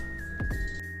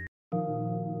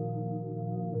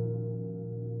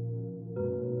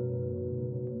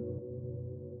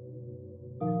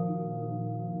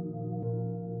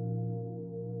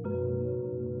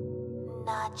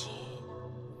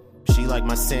 She like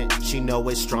my scent, she know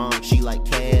it's strong. She like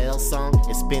KL song,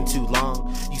 it's been too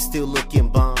long. You still looking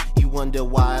bomb. You wonder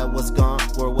why I was gone.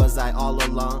 Where was I all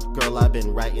along? Girl, I've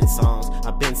been writing songs.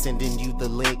 I've been sending you the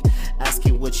link,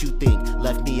 asking what you think.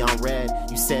 Left me on red.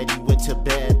 You said you went to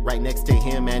bed right next to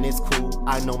him, and it's cool.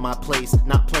 I know my place,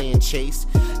 not playing chase.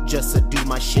 Just to do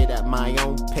my shit at my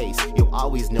own pace. You'll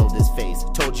always know this face.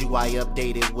 Told you I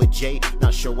updated with Jay.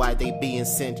 Not sure why they being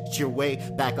sent your way.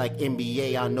 Back like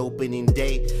NBA on opening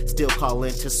day. Still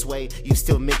calling to sway. You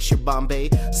still mix your Bombay.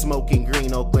 Smoking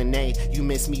green Oakland A. You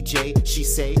miss me, Jay? She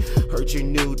say, heard your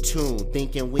new tune.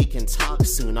 Thinking we can talk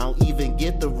soon. I'll even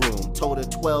get the room. Told her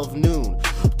 12 noon.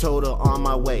 Told her on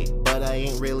my way. But I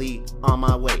ain't really on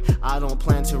my way. I don't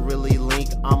plan to really link.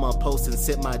 I'ma post and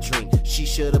sip my drink. She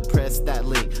should've pressed that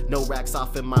link. No racks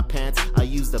off in my pants. I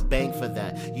use the bank for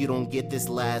that. You don't get this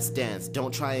last dance.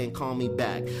 Don't try and call me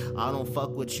back. I don't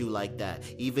fuck with you like that.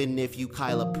 Even if you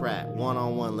Kyla Pratt.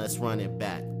 One-on-one, let's run it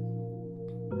back.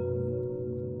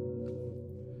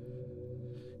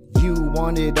 You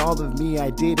wanted all of me,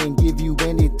 I didn't give you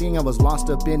anything. I was lost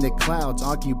up in the clouds,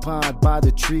 occupied by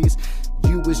the trees.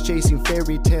 You was chasing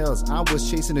fairy tales, I was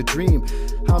chasing a dream.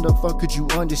 How the fuck could you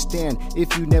understand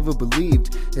if you never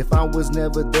believed? If I was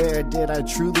never there, did I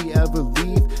truly ever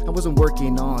leave? I wasn't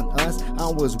working on us,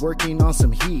 I was working on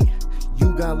some heat.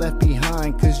 You got left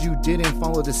behind cause you didn't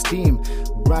follow the steam.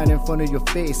 Right in front of your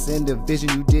face and the vision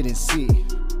you didn't see.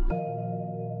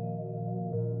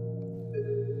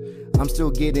 I'm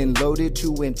still getting loaded,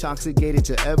 too intoxicated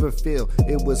to ever feel.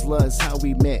 It was lust, how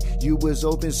we met. You was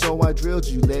open, so I drilled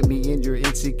you. Let me in your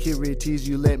insecurities,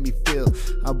 you let me feel.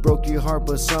 I broke your heart,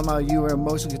 but somehow your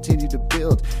emotions continue to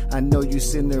build. I know you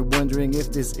sitting there wondering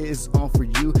if this is all for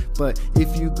you. But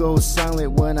if you go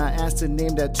silent when I ask to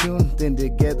name that tune, then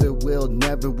together we'll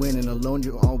never win, and alone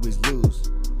you'll always lose.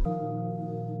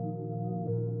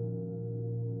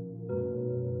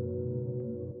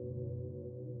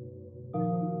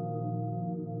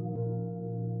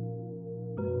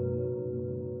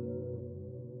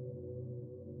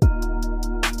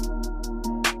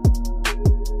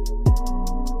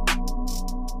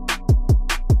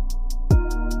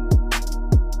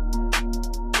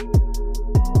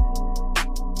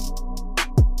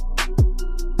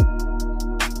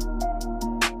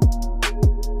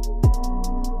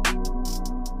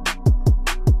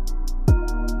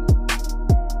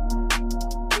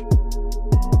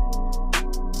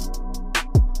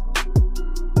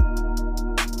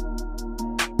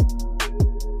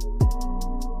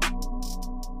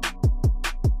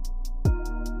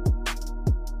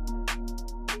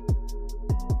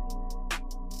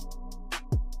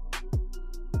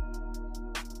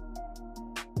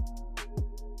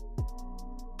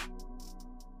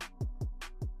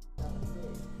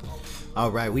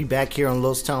 Alright, we back here on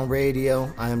Los Town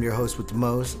Radio. I am your host with the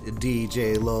most,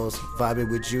 DJ Los,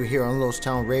 vibing with you here on Los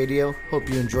Town Radio. Hope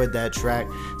you enjoyed that track.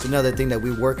 It's another thing that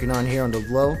we're working on here on the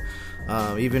low.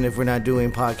 Even if we're not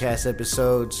doing podcast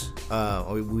episodes,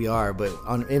 we are, but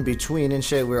in between and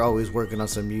shit, we're always working on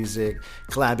some music,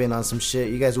 collabing on some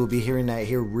shit. You guys will be hearing that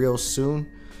here real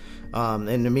soon.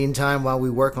 In the meantime, while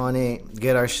we work on it,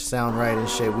 get our sound right and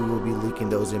shit, we will be leaking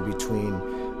those in between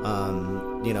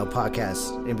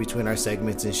podcasts in between our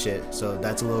segments and shit. So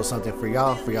that's a little something for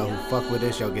y'all who fuck with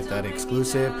us. Y'all get that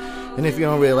exclusive. And if you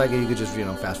don't really like it, you could just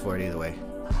fast forward either way.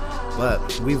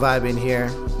 But we vibe in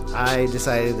here. I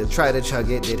decided to try to chug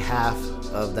it. Did half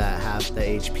of that, half the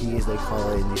HP as they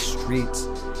call it in these streets,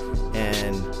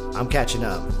 and I'm catching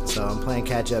up. So I'm playing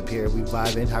catch up here. We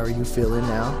vibing. How are you feeling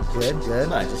now? Good.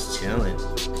 Just chilling.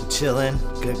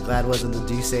 Good. Glad wasn't the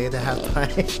Duce that half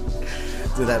pint.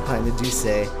 Do that pint of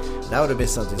Duce. That would have been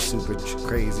something super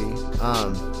crazy.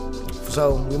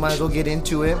 So we might as well get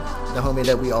into it. The homie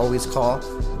that we always call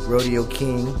Rodeo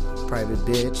King, Private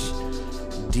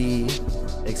Bitch, D,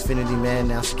 Xfinity Man,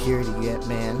 now Security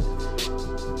Man.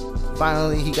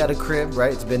 Finally, he got a crib,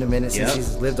 right? It's been a minute since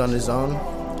he's lived on his own.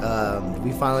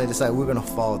 We finally decided we're gonna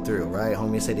follow through, right?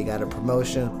 Homie said he got a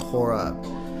promotion, pour up.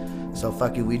 So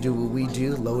fuck it, we do what we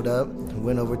do, load up,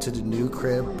 went over to the new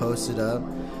crib, posted up.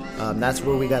 That's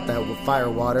where we got that fire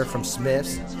water from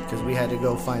Smith's, because we had to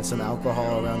go find some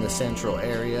alcohol around the central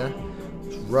area.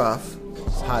 It's rough,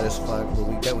 it's hot as fuck,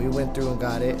 but we went through and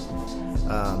got it.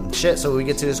 So we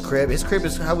get to this crib. His crib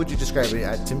is, how would you describe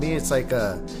it? To me, it's like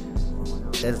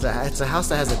it's a house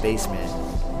that has a basement,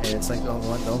 and it's like the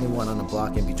only one on the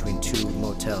block in between two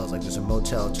motels. Like there's a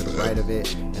motel to the right of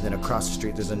it, and then across the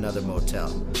street there's another motel.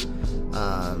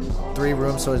 3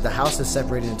 rooms, so the house is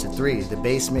separated into 3. The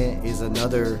basement is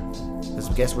another,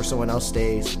 I guess, where someone else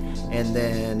stays, and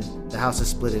then the house is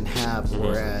split in half,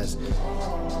 whereas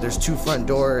there's 2 front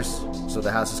doors, so the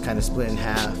house is kind of split in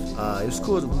half. It was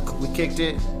cool. We kicked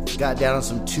it, got down on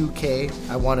some 2K.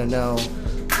 I want to know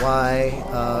why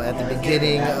at the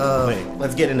beginning of... Wait,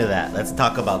 let's get into that. Let's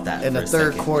talk about that. In the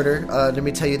third quarter, let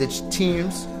me tell you the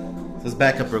teams. Let's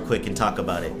back up real quick and talk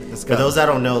about it. Let's For go. those that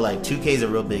don't know, like 2K is a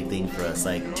real big thing for us.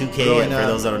 Like 2K, Growing for up.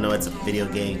 those that don't know, it's a video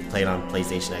game played on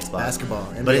PlayStation, Xbox, Basketball,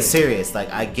 But NBA. it's serious. Like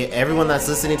I get everyone that's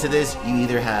listening to this. You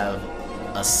either have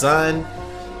a son,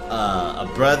 a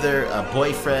brother, a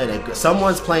boyfriend,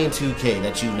 someone's playing 2K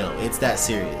that you know. It's that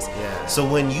serious. Yeah. So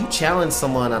when you challenge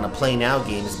someone on a play now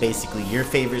game, it's basically your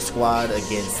favorite squad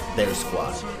against their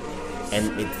squad.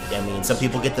 And some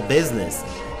people get the business.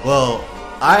 Well,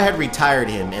 I had retired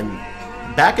him, and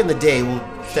back in the day, we'll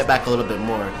step back a little bit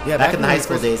more. Yeah, back in the high when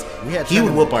school we days, we had he would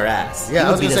tournament. whoop our ass. Yeah, he I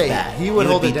would was gonna beat us say, bad. he would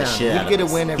hold beat it the down. shit We'd out of get a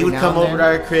us. win every He would now come and over to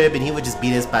then. our crib, and he would just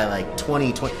beat us by like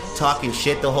 20, talking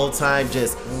shit the whole time,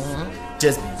 just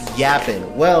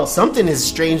yapping. Well, something has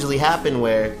strangely happened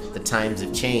where the times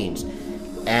have changed,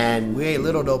 and We ain't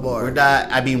little no more. we're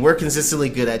not. We're consistently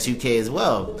good at 2K as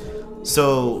well.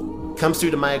 So comes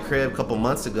through to my crib a couple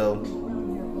months ago,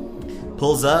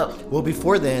 pulls up. Well,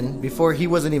 before he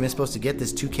wasn't even supposed to get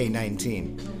this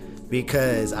 2K19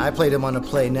 because I played him on a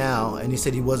play now, and he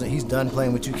said he's done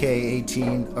playing with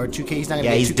 2K18 or 2K. He's not gonna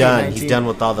Yeah, get he's 2K19. done. He's done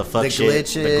with all the fuck The shit,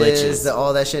 glitches, the glitches.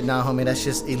 all that shit. Nah, homie, that's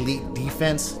just elite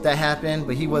defense that happened.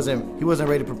 But he wasn't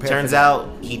ready to prepare. Turns for that. out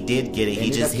he did get it. He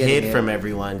Ended just up getting hid it. from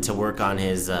everyone to work on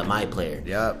his my player.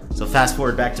 Yep. So fast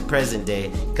forward back to present day.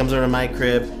 Comes over to my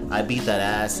crib. I beat that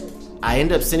ass. I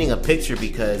end up sending a picture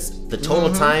because the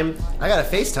total time, I got a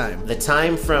FaceTime. the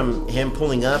time from him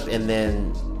pulling up and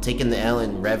then taking the L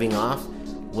and revving off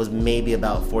was maybe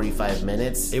about 45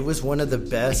 minutes. It was one of the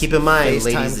best. Keep in mind, FaceTime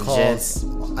ladies and calls gents,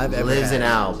 I've ever lives had. in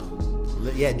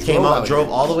Alb. Yeah, Drove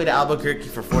all the way to Albuquerque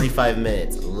for 45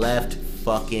 minutes. Left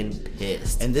fucking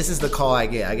pissed. And this is the call I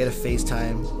get. I get a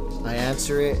FaceTime. I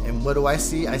answer it, and what do I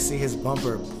see? I see his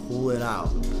bumper pulling out,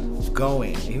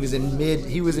 going. He was in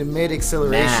mid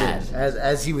acceleration Mad.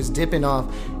 as he was dipping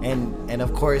off, and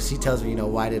of course he tells me,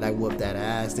 why did I whoop that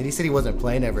ass? Then he said he wasn't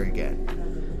playing ever again.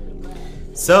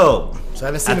 So I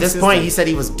haven't seen at him this since point, then. he said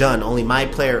he was done. Only my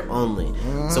player only.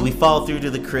 So we fall through to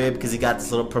the crib because he got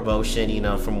this little promotion,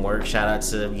 from work. Shout out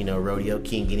to Rodeo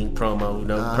King getting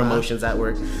promotions at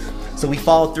work. So we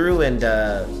fall through and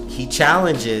he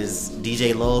challenges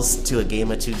DJ Lulz to a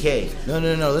game of 2K. No.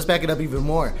 Let's back it up even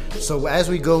more. So as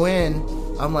we go in,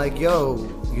 I'm like, yo,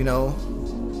 we're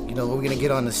gonna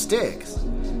get on the sticks,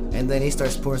 and then he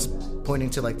starts pointing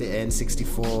to like the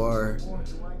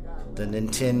N64, the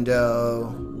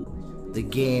Nintendo, the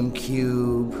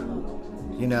GameCube,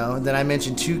 and then I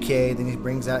mentioned 2K.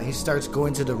 Then he starts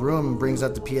going to the room and brings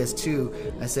out the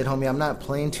PS2. I said, homie, I'm not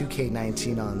playing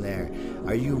 2K19 on there.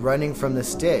 Are you running from the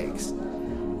sticks?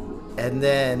 And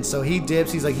then, so he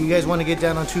dips. He's like, you guys want to get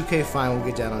down on 2K? Fine, we'll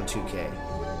get down on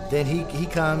 2K. Then he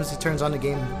comes, he turns on the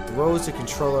game, throws the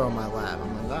controller on my lap.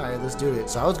 I'm like, all right, let's do it.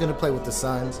 So I was going to play with the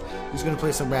Suns. He was going to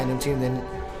play some random team. Then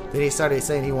he started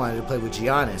saying he wanted to play with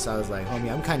Giannis. I was like,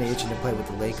 homie, I'm kind of itching to play with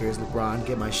the Lakers, LeBron,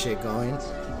 get my shit going.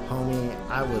 Homie,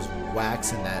 I was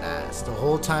waxing that ass. The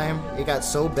whole time, it got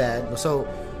so bad. So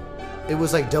it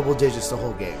was like double digits the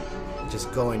whole game.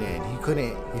 Just going in. He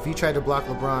couldn't, if he tried to block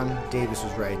LeBron, Davis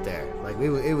was right there. Like,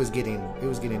 it was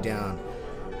getting down.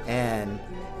 And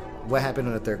what happened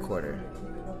in the third quarter?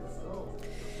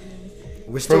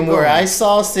 We're still From where going. I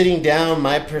saw sitting down,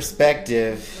 my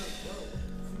perspective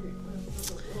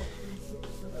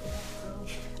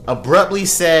abruptly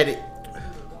said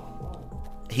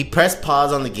he pressed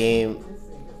pause on the game,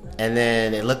 and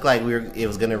then it looked like it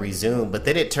was going to resume, but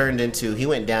then it turned into he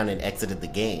went down and exited the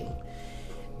game.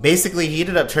 Basically, he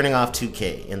ended up turning off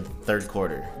 2K in the third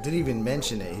quarter. Didn't even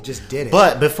mention it. He just did it.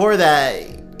 But before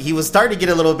that, he was starting to get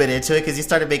a little bit into it because he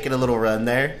started making a little run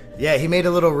there. Yeah, he made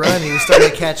a little run. And he was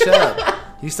starting to catch up.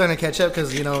 He was starting to catch up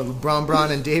because, LeBron,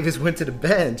 and Davis went to the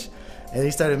bench. And he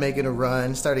started making a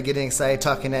run, started getting excited,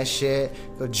 talking that shit.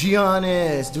 Go,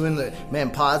 Giannis,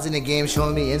 pausing the game,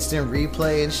 showing me instant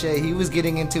replay and shit. He was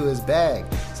getting into his bag.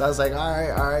 So I was like,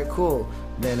 all right, cool.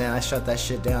 Then I shut that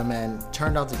shit down, man.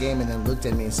 Turned off the game and then looked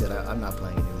at me and said, I'm not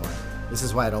playing anymore. This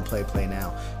is why I don't play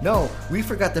now. No, we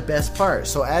forgot the best part.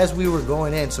 So as we were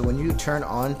going in, so when you turn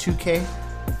on 2K,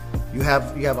 you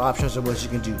have options of what you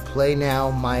can do. Play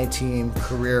now, my team,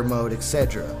 career mode,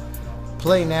 etc.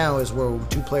 Play now is where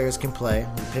two players can play.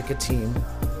 You pick a team,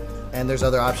 and there's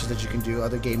other options that you can do,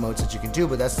 other game modes that you can do,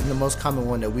 but that's the most common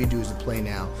one that we do is to play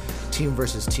now, team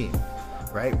versus team,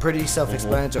 right? Pretty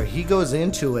self-explanatory. He goes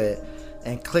into it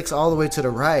and clicks all the way to the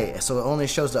right, so it only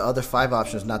shows the other 5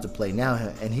 options not to play now,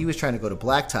 and he was trying to go to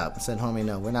blacktop. I said, homie,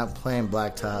 no, we're not playing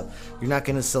blacktop. You're not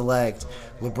going to select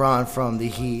LeBron from the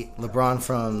Heat, LeBron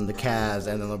from the Cavs,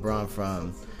 and then LeBron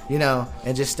from, you know,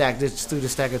 and just stack this through the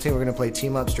stack of team. We're gonna play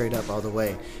team up straight up all the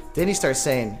way. Then he starts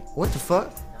saying, "What the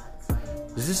fuck?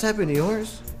 Does this happen to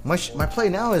yours? My play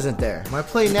now isn't there. My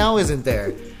play now isn't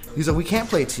there." He's like, "We can't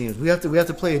play teams. We have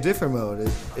to play a different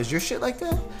mode. Is your shit like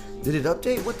that? Did it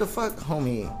update? What the fuck,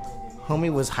 homie?"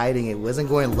 Homie was hiding it. Wasn't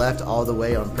going left all the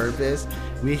way on purpose.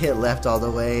 We hit left all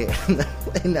the way,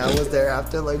 and I was there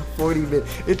after like 40 minutes.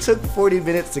 It took 40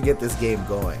 minutes to get this game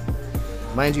going.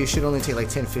 Mind you, it should only take like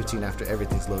 10, 15 after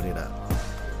everything's loaded up.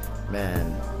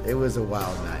 Man, it was a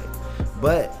wild night.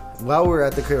 But while we were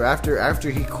at the crib, after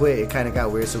he quit, it kind of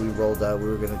got weird, so we rolled up. We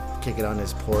were going to kick it on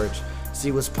his porch,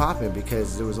 see what's popping,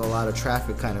 because there was a lot of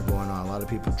traffic kind of going on. A lot of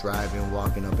people driving,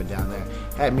 walking up and down there.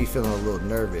 Had me feeling a little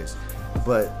nervous.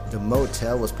 But the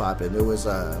motel was popping. There was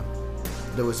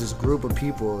this group of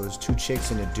people. There was 2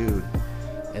 chicks and a dude,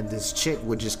 and this chick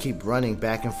would just keep running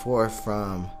back and forth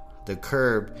from the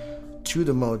curb to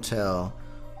the motel.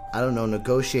 I don't know,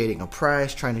 negotiating a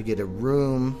price, trying to get a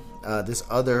room. This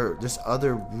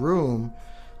other room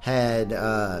had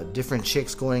different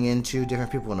chicks going into,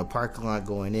 different people in the parking lot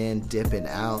going in, dipping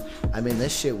out. I mean,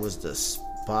 this shit was the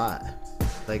spot.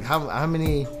 Like how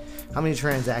many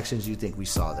transactions do you think we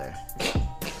saw there?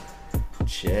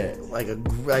 Shit. Like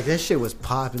that shit was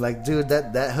popping. Like, dude,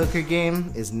 that hooker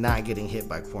game is not getting hit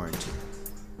by quarantine.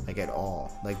 Like, at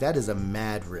all. Like, that is a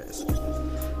mad risk.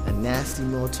 A nasty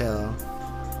motel.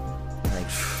 Like,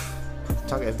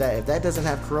 if that doesn't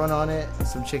have Corona on it,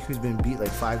 some chick who's been beat like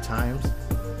 5 times,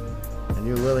 and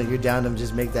you're down to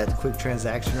just make that quick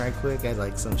transaction right quick at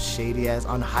like some shady ass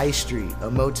on High Street,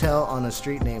 a motel on a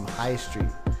street named High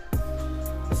Street.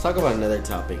 Let's talk about another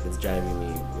topic that's driving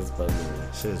me, that's bugging me.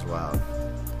 Shit is wild.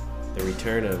 The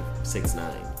return of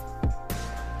 6ix9ine.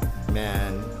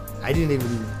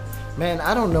 Man,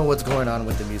 I don't know what's going on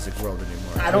with the music world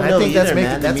anymore. I don't know either,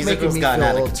 man. The music world's gotten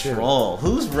out of control.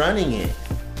 Who's running it?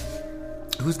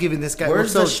 Who's giving this guy?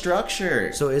 Where's the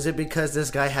structure? So is it because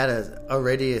this guy had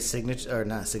already a signature, or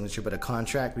not signature, but a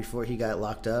contract before he got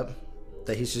locked up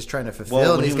that he's just trying to fulfill?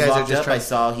 Well, when he was locked up, I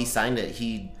saw he signed it.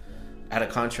 He had a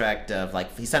contract of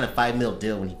he signed a $5 million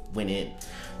deal when he went in.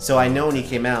 So I know when he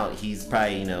came out, he's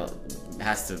probably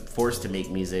forced to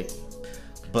make music.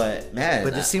 But man,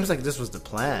 it seems like this was the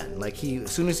plan. Like,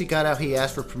 as soon as he got out, he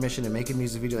asked for permission to make a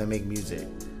music video and make music.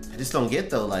 I just don't get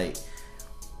though, like,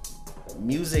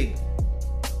 music.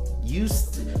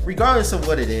 Regardless of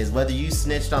what it is, whether you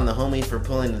snitched on the homie for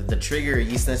pulling the trigger, or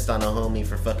you snitched on the homie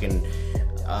for fucking,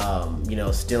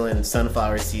 stealing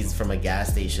sunflower seeds from a gas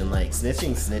station, like,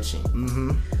 snitching.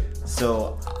 Mm-hmm.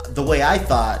 So the way I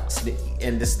thought,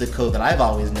 and this is the code that I've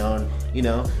always known,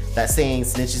 that saying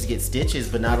snitches get stitches,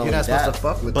 but not only that, supposed to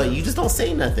fuck with them. You just don't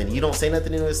say nothing. You don't say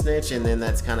nothing to a snitch, and then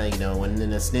that's kind of, when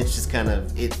then a snitch is kind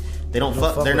of it. They don't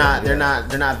fuck. They're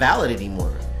not valid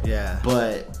anymore. Yeah.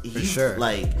 But for sure.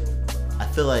 Like, I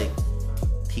feel like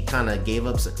he kind of gave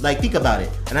up. Like, think about it,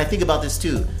 and I think about this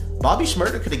too. Bobby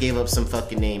Shmurda could have gave up some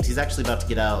fucking names. He's actually about to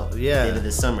get out at the end of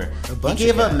this summer. He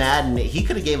gave up he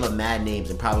could have gave up mad names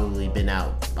and probably been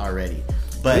out already.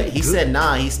 But he said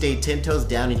nah, he stayed 10 toes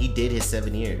down and he did his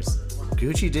 7 years.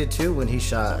 Gucci did too when he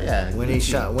shot. When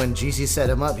Jeezy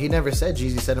set him up. He never said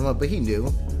Jeezy set him up, but he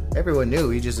knew. Everyone knew.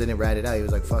 He just didn't rat it out. He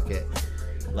was like, fuck it.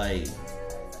 Like,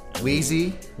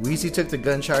 Weezy took the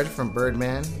gun charge from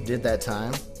Birdman, did that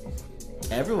time.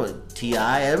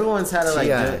 Everyone's had a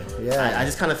yeah. I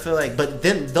just kind of feel like, but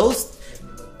then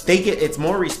it's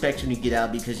more respect when you get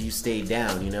out because you stayed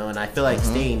down, and I feel like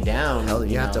staying down, the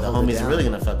homies are really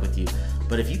gonna fuck with you.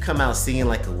 But if you come out singing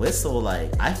like a whistle,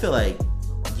 like, I feel like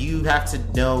you have to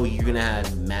know you're gonna have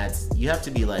you have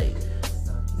to be like,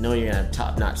 know you're gonna have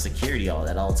top-notch security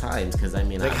at all times, because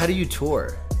how do you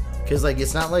tour? Because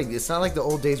it's not like the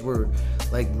old days where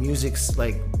like music's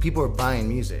like people are buying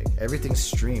music, everything's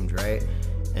streamed, right?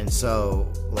 And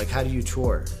so, like, how do you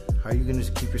tour? How are you gonna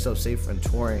keep yourself safe from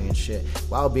touring and shit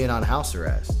while being on house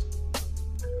arrest?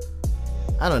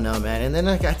 I don't know, man. And then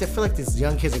I feel like these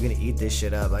young kids are gonna eat this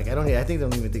shit up. Like, I think they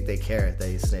don't even think they care that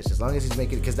he snitched, as long as he's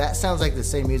making it, because that sounds like the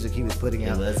same music he was putting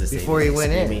out before he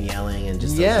went in, screaming, yelling, and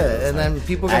just and then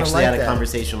people are gonna like that. I actually had a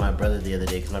conversation with my brother the other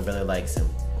day because my brother likes him,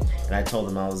 and I told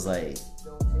him, I was like,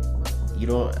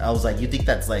 you think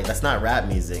that's not rap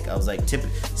music? I was like,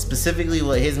 specifically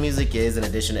what his music is, in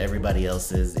addition to everybody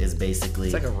else's, is basically,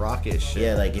 it's like a rockish shit.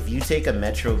 Yeah, like if you take a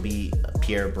Metro beat, a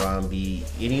Pierre Braun beat,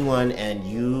 anyone, and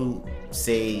you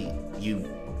say you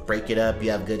break it up,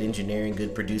 you have good engineering,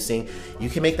 good producing, you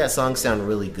can make that song sound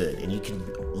really good, and you can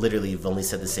literally have only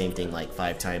said the same thing like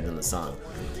 5 times in the song.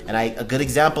 And a good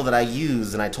example that I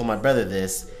used, and I told my brother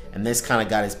this, and this kind of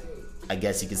got his, I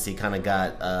guess you could say, kind of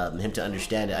got him to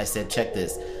understand it. I said, check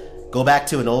this. Go back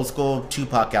to an old school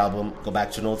Tupac album, go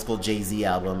back to an old school Jay-Z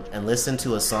album, and listen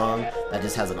to a song that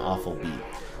just has an awful beat.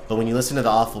 But when you listen to the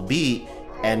awful beat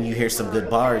and you hear some good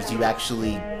bars, you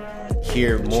actually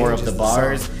hear more of the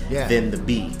bars than the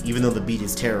beat, even though the beat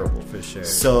is terrible. For sure.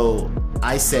 So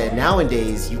I said,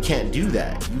 nowadays, you can't do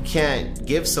that. You can't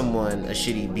give someone a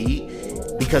shitty beat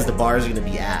because the bars are going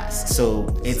to be ass. So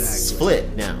it's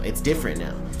split now. It's different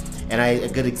now. And a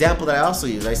good example that I also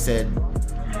use, I said,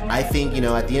 I think,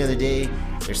 at the end of the day,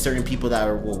 there's certain people that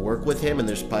will work with him, and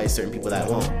there's probably certain people that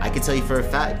won't. I can tell you for a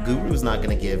fact, Guru's not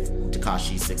going to give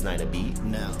Tekashi 6ix9ine a beat.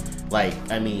 No. Like,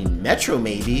 I mean, Metro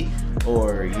maybe,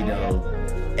 or,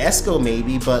 Esco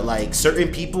maybe, but, like, certain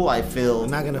people I feel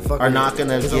not gonna are not going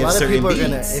to give a lot certain of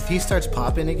people beats. If he starts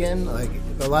popping again, like,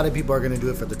 a lot of people are going to do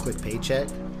it for the quick paycheck.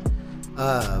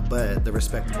 But the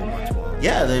respectable ones won't.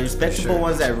 Yeah, the respectable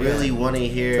ones that really want to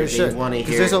hear, they want to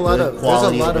hear there's a lot good of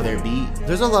quality over their beat.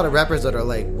 There's a lot of rappers that are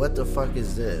like, what the fuck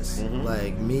is this? Mm-hmm.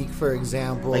 Like Meek, for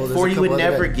example. Like 40 would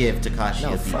never give Tekashi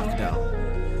a beat.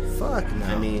 Fuck no.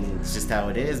 I mean, it's just how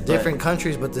it is. Different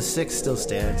countries, but the 6 still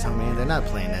stands. I mean, they're not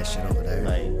playing that shit over there.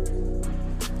 Like,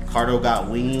 Cardo Got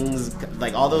Wings,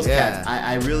 like all those cats.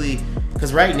 I really,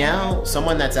 because right now,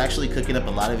 someone that's actually cooking up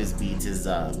a lot of his beats is,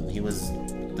 he was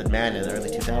the man in the early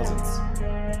 2000s.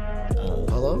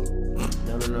 Polo?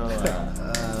 No.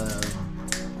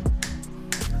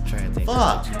 I'm trying to think.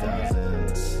 Fuck.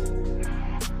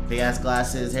 2000s. Big ass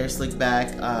glasses, hair slicked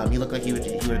back. He looked like he would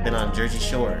have been on Jersey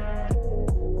Shore.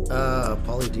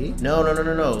 Pauly D? No. Hair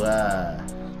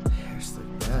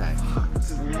slicked back. What's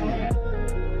his name?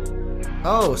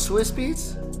 Oh, Swiss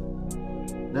Beats?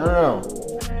 No.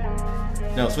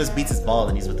 No, Swiss Beats is bald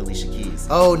and he's with Alicia Keys.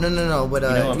 Oh, no. But you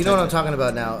know what I'm about. talking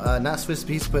about now. Not Swiss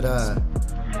Beats, but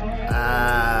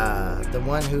the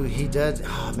one who he does.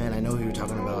 Oh man, I know who you're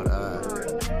talking about.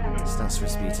 It's not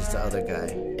Swiss Beats. It's the other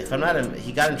guy. If I'm not,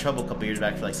 he got in trouble a couple years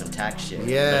back for like some tax shit.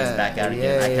 Yeah, But he's back out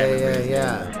again. I can't remember his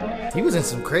name. He was in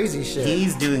some crazy shit.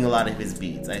 He's doing a lot of his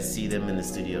beats. I see them in the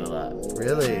studio a lot.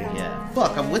 Really? Yeah.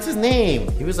 Fuck. What's his name?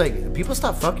 He was like, people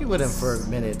stopped fucking with him for a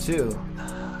minute too.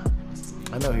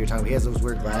 I know who you're talking about. He has those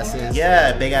weird glasses.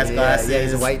 Yeah, big ass glasses. Yeah,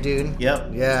 he's a white dude. Yep.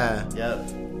 Yeah. Yep.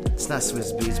 It's not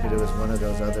Swiss Beats, but it was one of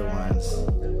those other ones.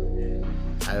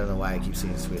 I don't know why I keep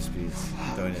seeing Swiss Beats,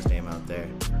 throwing his name out there.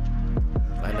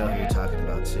 I know who you're talking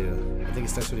about too. I think it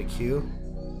starts with a Q.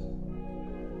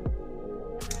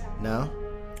 No?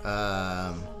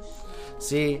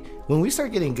 See, when we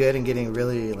start getting good and getting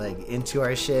really like into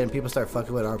our shit and people start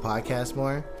fucking with our podcast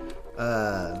more,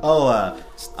 Scott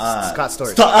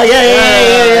Storch.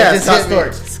 Yeah. Scott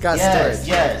Storch. Scott Storch.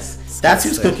 Yes. That's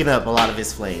who's cooking up a lot of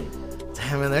his flame.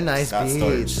 Damn, man, they're nice Scott beats.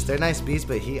 Storch. They're nice beats,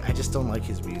 but I just don't like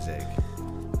his music.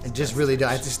 I just really don't.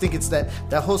 I just think it's that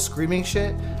whole screaming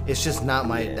shit. It's just not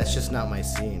my. Yeah. That's just not my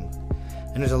scene.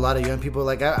 And there's a lot of young people.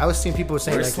 Like I was seeing people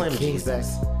saying Where's like Slim King's back.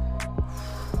 Jesus?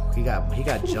 He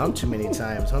got jumped too many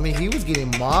times. I mean, he was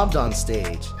getting mobbed on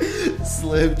stage.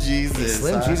 Slim Jesus.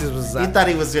 Jesus was. He thought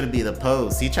he was gonna be the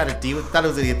post. He thought he was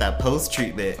gonna get that post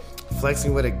treatment.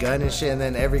 Flexing with a gun and shit, and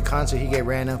then every concert he get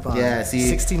ran up on. Yeah, see,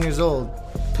 16 years old.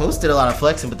 Post did a lot of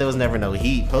flexing, but there was never no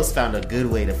heat. Post found a good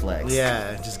way to flex.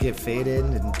 Yeah, just get faded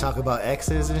and talk about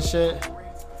exes and shit.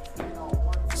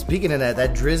 Speaking of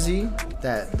that Drizzy,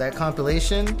 that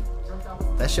compilation,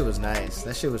 that shit was nice.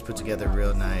 That shit was put together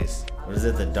real nice. What is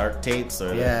it, the dark tapes?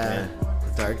 Or the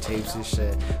dark tapes and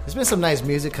shit. There's been some nice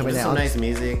music coming out. Some nice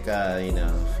music, fucking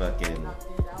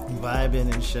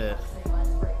vibing and shit.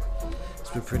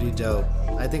 It's been pretty dope.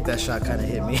 I think that shot kind of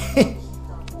hit me.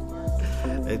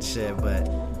 That shit, but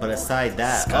aside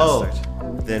that, Scott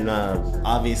then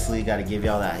obviously got to give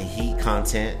y'all that heat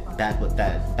content back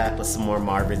with some more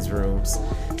Marvin's Rooms.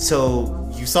 So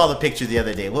you saw the picture the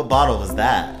other day. What bottle was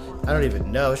that? I don't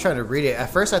even know. I was trying to read it.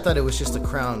 At first, I thought it was just a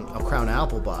Crown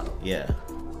Apple bottle. Yeah.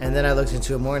 And then I looked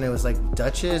into it more, and it was like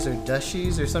Dutchess or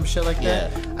Dushies or some shit like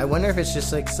that. I wonder if it's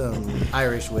just like some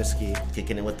Irish whiskey.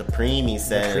 Kicking it with the Preem, he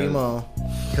said. The Primo.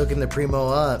 Cooking the Primo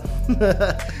up.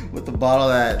 With the bottle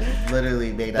that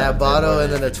literally made that bottle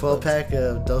and then a 12-pack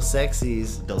of Dos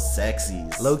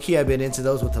Sexies. Low-key, I've been into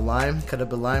those with the lime. Cut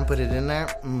up a lime, put it in there.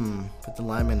 Put the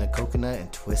lime in the coconut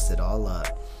and twist it all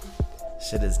up.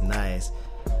 Shit is nice.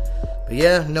 But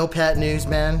yeah, no Pat news,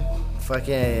 man.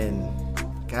 Fucking...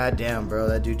 goddamn, bro,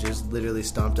 that dude just literally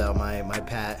stomped out my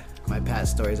Pat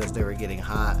stories as they were getting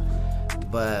hot.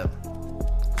 But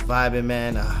vibing,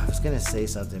 man. I was gonna say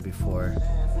something before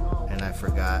and I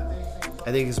forgot.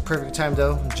 I think it's a perfect time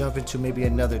though. Jump into maybe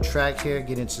another track here.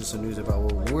 Get into some news about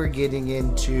what we're getting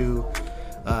into,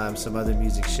 some other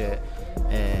music shit,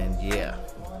 and yeah.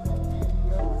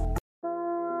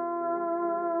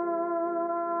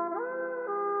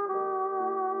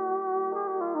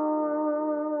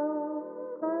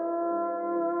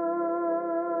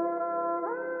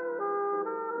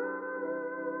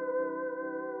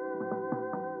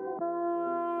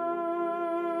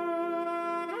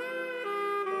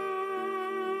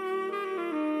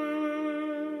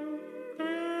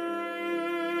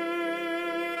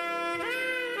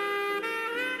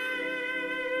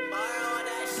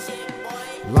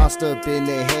 Lost up in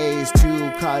the haze, too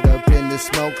caught up in the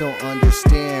smoke. Don't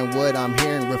understand what I'm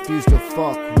hearing, refuse to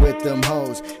fuck with them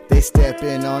hoes. They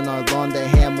stepping on our lawn, the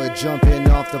hammer jumping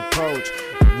off the porch.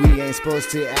 We ain't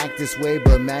supposed to act this way,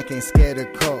 but Mac ain't scared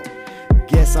of coke.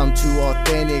 Guess I'm too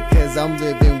authentic, cause I'm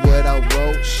living what I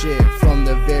wrote. Shit, from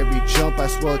the very jump I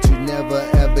swore to never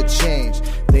ever change.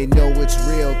 They know it's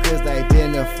real cause they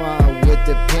identify with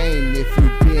the pain. If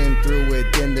you've been through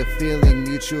it, then the feeling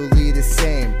mutually the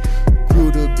same. Grew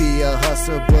to be a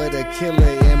hustler, but a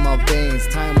killer in my veins.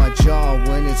 Tie my jaw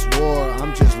when it's war,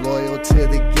 I'm just loyal to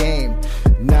the game.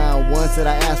 Not once did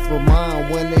I ask for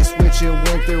mine. When they switch and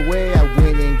went their way, I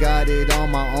went and got it on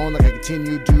my own like I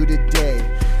continue to do today.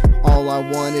 All I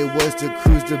wanted was to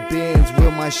cruise the bins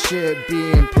with my shit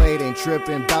being played. Ain't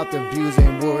tripping about the views,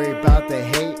 ain't worried about the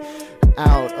hate.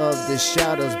 Out of the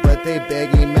shadows, but they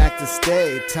begging Mac to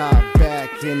stay. Top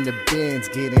back in the bins,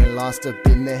 getting lost up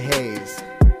in the haze.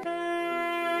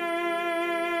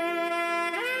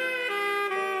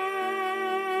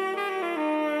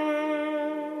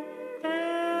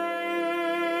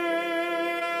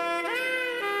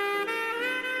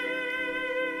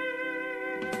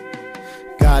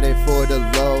 Got it for the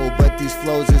low, but these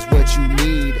flows is what you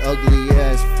need. Ugly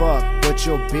as fuck, but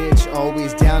your bitch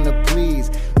always down to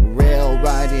please. Rail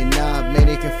riding up,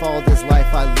 many can follow this life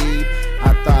I lead.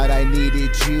 I thought I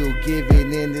needed you,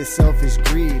 giving in to selfish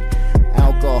greed.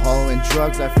 Alcohol and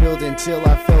drugs I filled until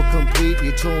I felt complete.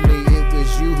 You told me it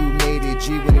was you who made it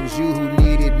G when it was you who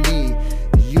needed me.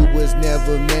 You was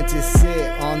never meant to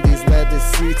sit on these leather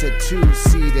seats, a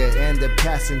two-seater and the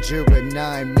passenger a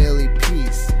 9 milli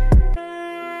piece.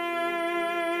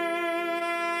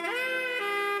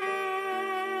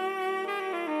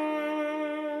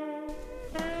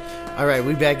 Alright,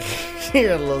 we back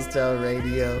here on Low Style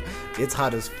Radio. It's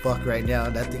hot as fuck right now,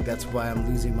 and I think that's why I'm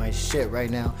losing my shit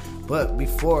right now. But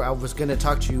before, I was going to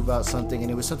talk to you about something, and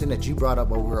it was something that you brought up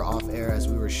while we were off air as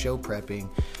we were show prepping.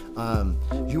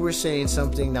 You were saying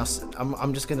something, now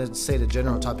I'm just going to say the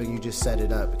general topic, you just set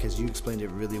it up because you explained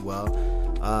it really well.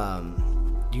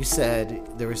 You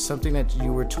said there was something that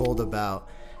you were told about,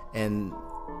 and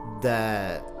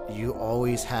that you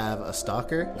always have a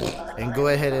stalker, and go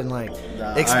ahead and like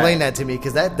explain that to me,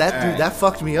 because that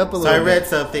fucked me up a little bit.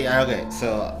 So I read something. Okay,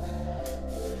 so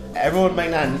everyone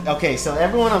might not. Okay, so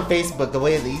everyone on Facebook,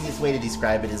 the easiest way to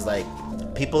describe it is like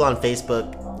people on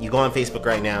Facebook. You go on Facebook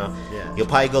right now. Yeah. You'll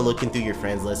probably go looking through your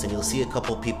friends list, and you'll see a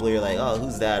couple people. You're like, oh,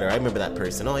 who's that? Or I remember that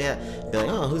person. Oh yeah. You're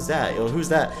like, oh, who's that? Or who's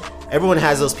that? Everyone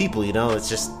has those people. You know, that's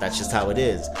just how it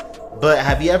is. But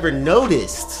have you ever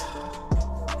noticed?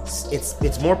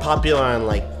 It's more popular on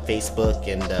like Facebook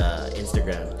and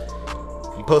Instagram.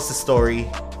 You post a story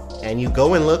and you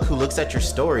go and look who looks at your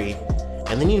story,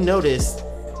 and then you notice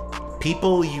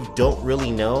people you don't really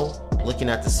know looking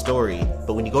at the story,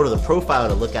 but when you go to the profile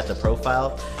to look at the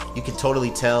profile, you can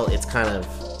totally tell it's kind of,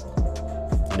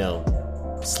 you know,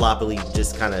 sloppy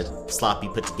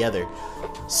put together.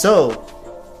 So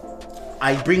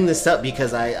I bring this up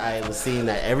because I was seeing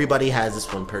that everybody has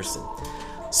this one person.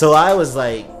 So I was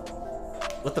like,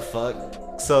 what the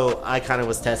fuck? So I kind of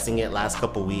was testing it last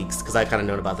couple weeks because I kind of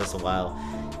known about this a while,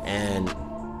 and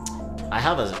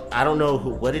I don't know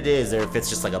what it is, or if it's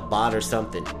just like a bot or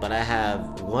something, but I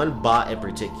have one bot in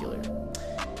particular.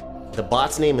 The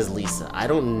bot's name is Lisa. I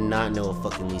do not know a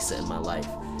fucking Lisa in my life,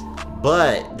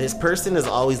 but this person is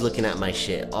always looking at my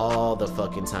shit all the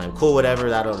fucking time. Cool,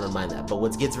 whatever, I don't mind that. But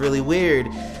what gets really weird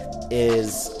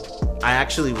is I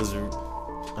actually was...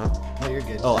 No, you're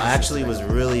good. Oh, I actually was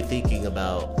really thinking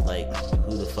about like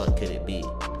who the fuck could it be.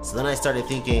 So then I started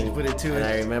thinking, and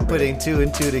I remember putting two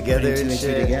and two together.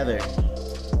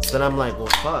 So then I'm like, well,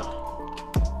 fuck.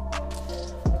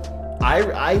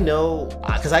 I know,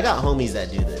 because I got homies that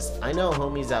do this. I know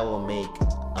homies that will make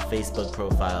a Facebook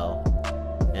profile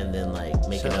and then like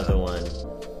make another one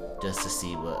just to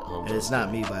see what homegirls. And it's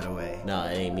not me, by the way. No,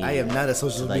 it ain't me. I am not a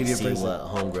social media person. See what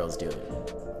homegirls do.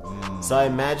 So I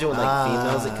imagine with like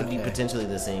females, it could be potentially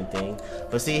the same thing.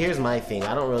 But see, here's my thing.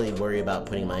 I don't really worry about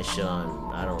putting my shit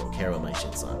on. I don't care what my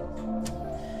shit's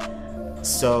on.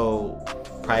 So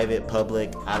private,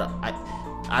 public, I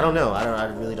don't know. I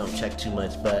really don't check too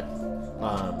much. But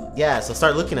yeah, so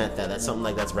start looking at that. That's something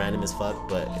like that's random as fuck,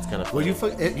 but it's kind of funny.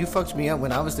 Well, you fucked me up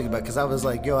when I was thinking about it, because I was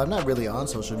like, yo, I'm not really on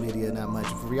social media that much.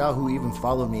 For y'all who even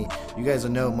follow me, you guys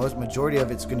will know majority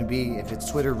of it's going to be, if it's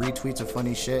Twitter, retweets of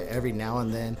funny shit every now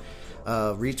and then.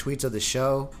 Retweets of the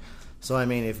show. So I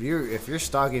mean, if you're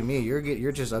stalking me,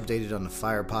 you're just updated on the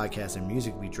fire podcast and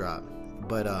music we drop.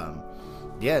 But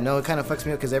yeah, no, it kind of fucks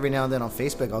me up because every now and then on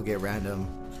Facebook I'll get random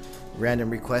random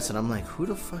requests, and I'm like, who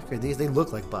the fuck are these? They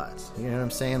look like bots. You know what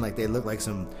I'm saying? Like, they look like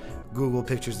some Google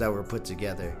pictures that were put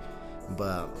together.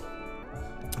 But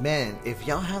man, if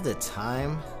y'all have the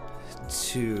time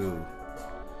to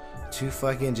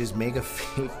fucking just make a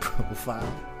fake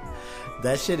profile,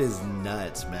 that shit is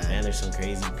nuts, man. Man, there's some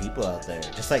crazy people out there.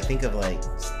 Just like think of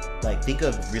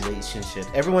relationships.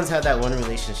 Everyone's had that one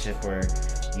relationship where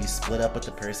you split up with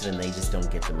the person and they just don't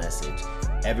get the message.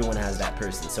 Everyone has that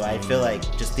person. So I feel like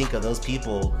just think of those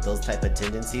people, those type of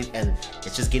tendencies, and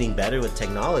it's just getting better with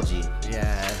technology.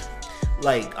 Yeah.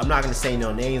 Like, I'm not gonna say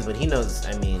no names, but he knows.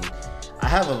 I mean, I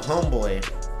have a homeboy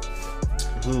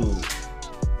who,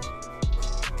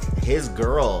 his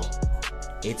girl,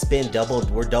 it's been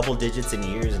we're double digits in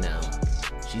years now.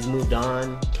 She's moved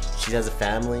on. She has a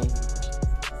family.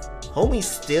 Homie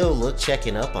still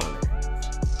checking up on her.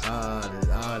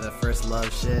 The first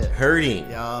love shit. Hurting.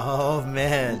 Oh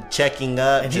man. Checking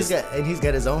up. And he's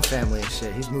got his own family and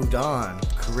shit. He's moved on.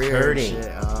 Career hurting. And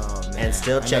shit. Oh man. And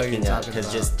still checking up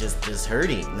because just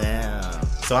hurting. Yeah.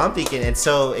 So I'm thinking, and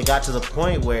so it got to the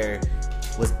point where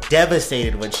was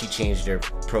devastated when she changed her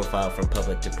profile from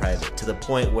public to private, to the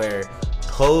point where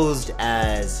posed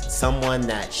as someone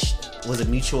that was a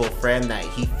mutual friend that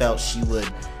he felt she would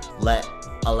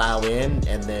allow in,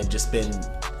 and then just been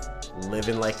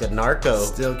living like a narco.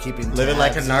 Still keeping living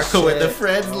like a narco with the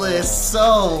friends list.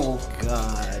 So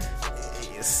God.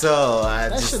 So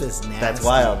that shit is nasty. That's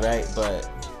wild, right? But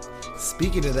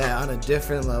speaking of that, on a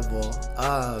different level,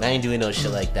 I ain't doing no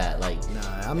shit like that. Like,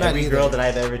 nah, I'm not. Every either. girl that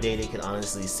I've ever dated can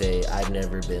honestly say I've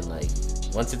never been like,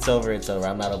 once it's over, it's over.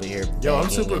 I'm not over here. Yo, I'm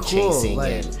super cool.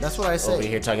 Like, and that's what I say. Over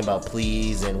here talking about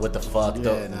please and what the fuck.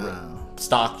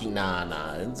 Stalking,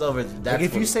 nah. It's over. That's like,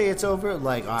 if you say it's over,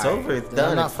 like, all it's right, over. It's done.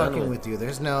 I'm not it's fucking with you.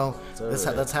 There's no.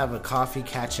 Let's have a coffee,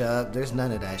 catch up. There's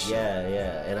none of that shit.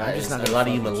 Yeah. And a lot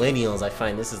of you millennials, I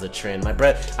find this is a trend. My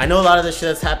brother, I know a lot of this shit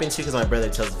that's happening too, because my brother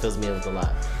fills me in with a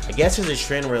lot. I guess there's a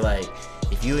trend where, like,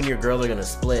 if you and your girl are gonna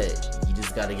split, you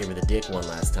just gotta give her the dick one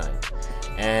last time.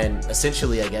 And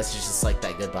essentially, I guess it's just like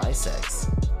that goodbye sex.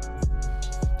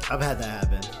 I've had that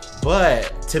happen.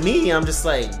 But to me, I'm just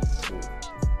like,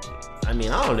 I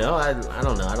mean, I don't know. I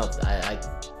don't know. I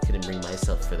couldn't bring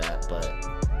myself for that, but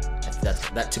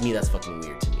that to me, that's fucking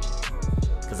weird to me.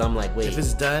 Because I'm like, wait. If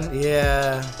it's done,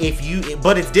 yeah.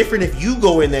 But it's different if you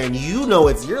go in there and you know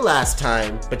it's your last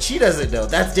time, but she doesn't know.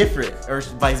 That's different, or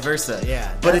vice versa.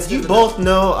 Yeah. But if you both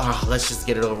know, let's just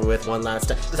get it over with one last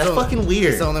time. That's fucking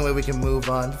weird. It's the only way we can move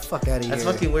on. Fuck out of here. That's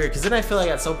fucking weird. Because then I feel like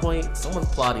at some point, someone's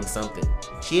plotting something.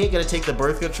 She ain't gonna take the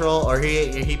birth control, or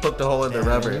he poked a hole in the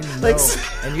rubber.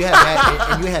 And you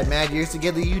had mad years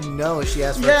together. You know, she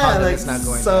asked for a condom. It's not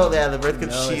going down. Yeah, the birth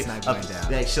control. It's not going down.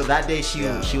 Like, so that day she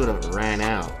would have ran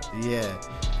out. Yeah.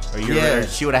 Or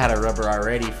she would have had a rubber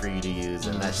already for you to use,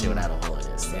 and that shit would have had a hole in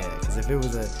it. So. Yeah, because if it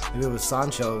was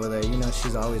Sancho over there, you know,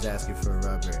 she's always asking for a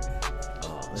rubber.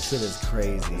 Oh, that shit is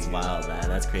crazy. It's wild, man.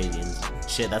 That's crazy. And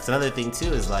shit, that's another thing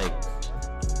too. Is like,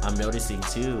 I'm noticing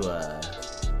too.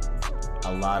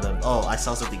 A lot of I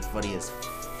saw something funny as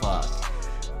fuck.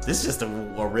 This is just a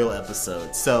real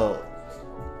episode. So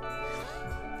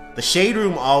the Shade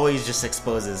Room always just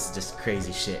exposes just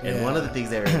crazy shit. And one of the things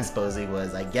they were exposing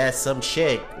was, I guess some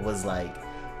chick was like,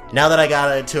 now that I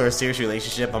got into a serious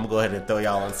relationship, I'm gonna go ahead and throw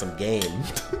y'all on some game.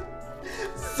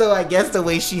 So I guess the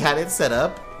way she had it set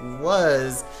up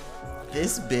was,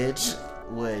 this bitch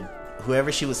would,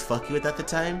 whoever she was fucking with at the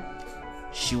time,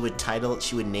 she would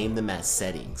name them as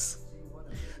settings.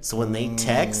 So when they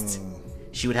text,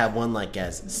 she would have one like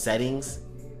as settings,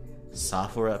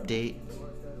 software update,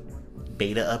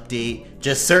 beta update,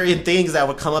 just certain things that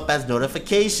would come up as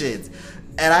notifications.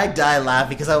 And I die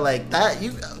laughing because I'm like, that's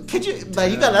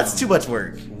too much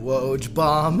work. Woj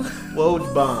bomb.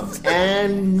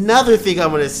 And another thing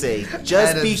I'm gonna say,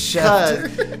 just Adam because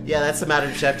Schefter. Yeah, that's a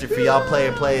Adam Schefter for y'all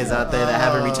players out there that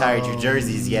haven't retired your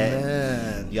jerseys yet.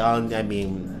 Man. Y'all, I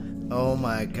mean, oh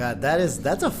my god,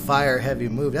 that's a fire heavy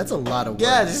move. That's a lot of work.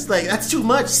 Yeah, just like, that's too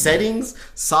much. Settings,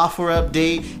 software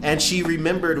update, and she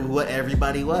remembered what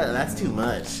everybody was. That's too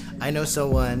much. I know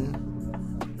someone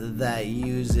that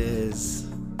uses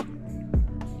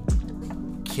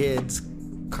kids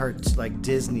like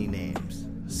Disney names.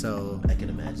 So I can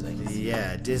imagine.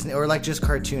 Yeah, Disney, or like just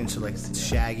cartoons. So like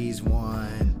Shaggy's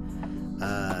one,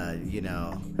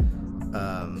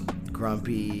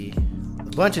 Grumpy, a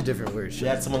bunch of different weird shit. We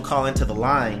had someone call into the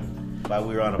line while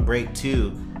we were on a break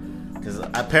too, because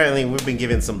apparently we've been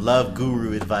giving some love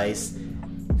guru advice.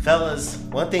 Fellas,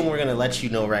 one thing we're gonna let you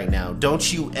know right now: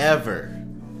 don't you ever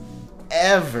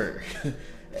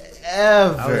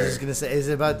ever. I was just gonna say, is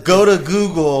it about go to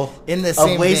Google in the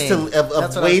same of ways vein.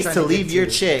 of ways to leave your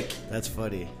chick. That's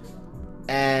funny.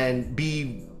 And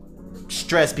be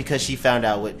stressed because she found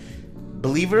out what.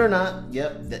 Believe it or not,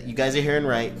 yep, you guys are hearing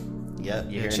right. Yep,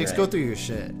 you're hearing chicks right. go through your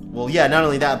shit. Well, yeah, not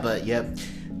only that, but yep,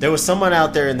 there was someone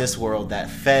out there in this world that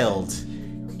failed.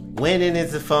 Went in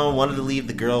his phone, wanted to leave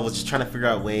the girl, was just trying to figure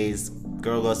out ways.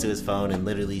 Girl goes to his phone and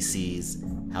literally sees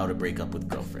how to break up with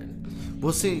girlfriend.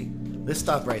 We'll see. Let's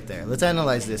stop right there. Let's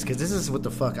analyze this, because this is what the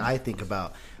fuck I think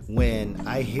about when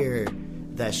I hear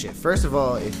that shit. First of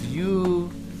all, if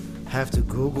you have to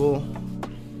Google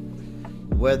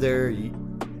whether you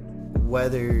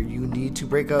need to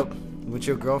break up with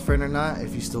your girlfriend or not,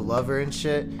 if you still love her and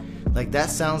shit, like that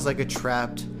sounds like a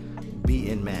trapped,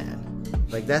 beaten man.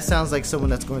 Like that sounds like someone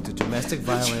that's going through domestic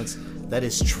violence that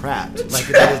is trapped. Like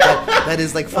that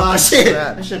is like fucking shit.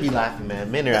 trapped. I should be laughing, man.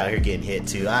 Men are out here getting hit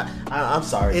too. I'm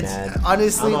sorry, It's man.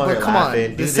 honestly, I'm out but here come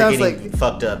laughing. on, Dudes it are sounds getting like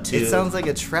fucked up too. It sounds like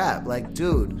a trap. Like,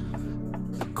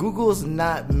 dude, Google's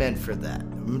not meant for that.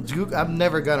 I've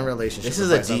never got in a relationship. This is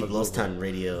with a myself deep with Los Google. Town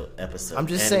Radio episode. I'm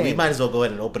just and saying. we might as well go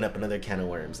ahead and open up another can of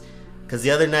worms. Because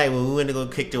the other night when we went to go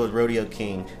kick it with Rodeo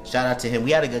King, shout out to him,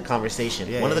 we had a good conversation.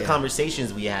 Yeah, One of the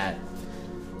conversations we had,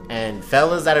 and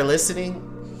fellas that are listening,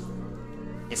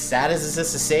 as sad as this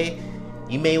is to say,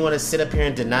 you may want to sit up here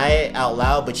and deny it out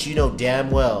loud, but you know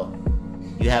damn well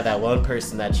you have that one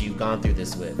person that you've gone through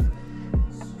this with.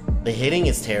 The hitting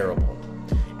is terrible.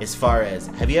 As far as,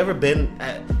 have you ever been...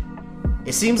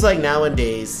 it seems like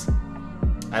nowadays,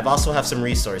 I've also have some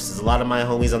resources. A lot of my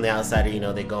homies on the outside,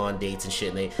 they go on dates and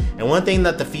shit. And one thing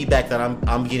that the feedback that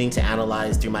I'm getting to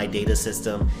analyze through my data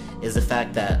system is the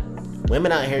fact that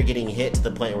women out here getting hit to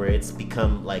the point where it's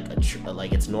become like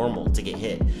it's normal to get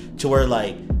hit. To where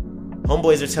like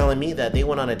homeboys are telling me that they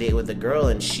went on a date with a girl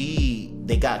and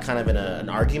they got kind of in an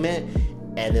argument,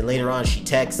 and then later on she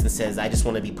texts and says, "I just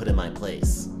want to be put in my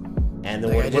place." And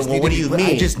then Like, what do you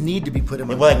mean? I just need to be put in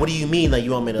my Like, what do you mean? Like,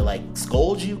 you want me to like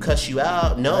scold you, cuss you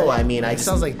out? No, Right. I mean, It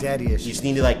sounds like daddy issues. You just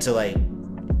need to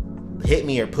hit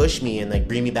me or push me and like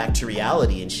bring me back to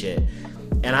reality and shit.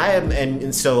 And I am,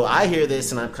 and so I hear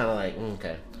this and I'm kind of like,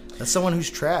 okay. That's someone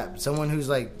who's trapped, someone who's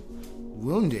like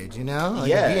wounded, Like,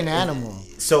 Yeah. be an animal.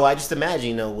 So I just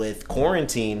imagine, with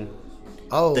quarantine,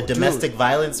 the domestic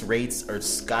violence rates are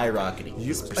skyrocketing.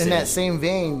 In that same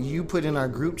vein, you put in our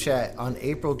group chat on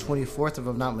April 24th, if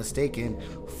I'm not mistaken,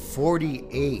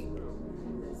 48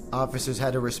 officers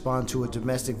had to respond to a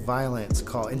domestic violence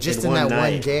call, and just in that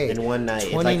one day, in one night,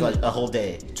 it's like a whole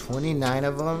day. 29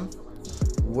 of them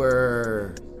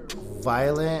were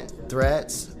violent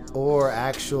threats or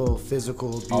actual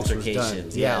physical abuse Altercations,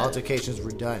 was done. yeah. Altercations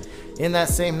were done in that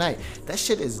same night. That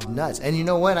shit is nuts. And you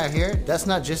know what I hear? That's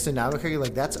not just in Albuquerque.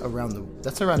 Like that's around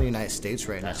the United States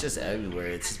right now. That's just everywhere.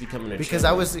 It's just becoming a Because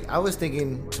trend. I was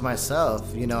thinking to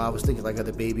myself, I was thinking like of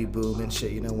the baby boom and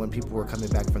shit. When people were coming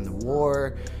back from the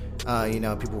war,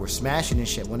 people were smashing and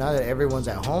shit. Well, now that everyone's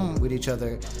at home with each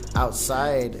other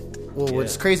outside. Well,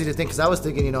 what's crazy to think, because I was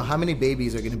thinking, how many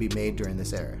babies are going to be made during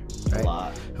this era, right? A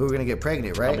lot. Who are going to get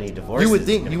pregnant, right? How many divorces You would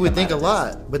gonna think come a out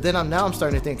of lot, but then I'm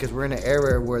starting to think, because we're in an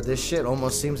era where this shit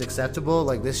almost seems acceptable.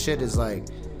 Like this shit is like,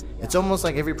 it's almost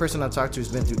like every person I talk to has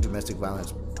been through domestic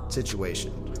violence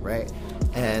situation, right?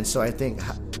 And so I think,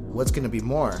 what's going to be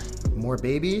more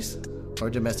babies or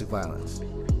domestic violence?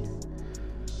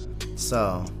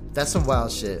 So that's some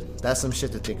wild shit. That's some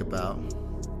shit to think about.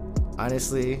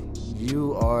 Honestly,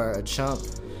 you are a chump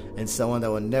and someone that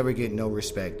will never get no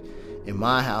respect in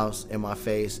my house, in my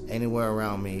face, anywhere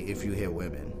around me if you hit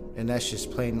women. And that's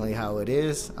just plainly how it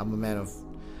is. I'm a man of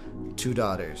 2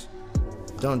 daughters.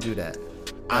 Don't do that.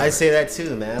 I say that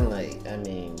too, man.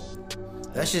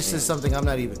 That's just something I'm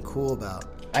not even cool about.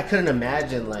 I couldn't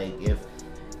imagine if,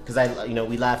 because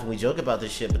we laugh and we joke about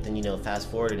this shit, but then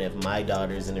fast forward, and if my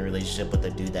daughter's in a relationship with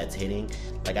a dude that's hitting,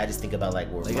 I just think about where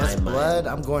my that's mind, blood.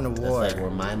 I'm going to war. that's where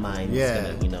my mind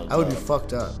is gonna, I would be go.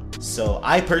 fucked up. So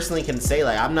I personally can say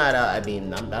I'm not. I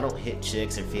don't hit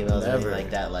chicks or females or anything Never.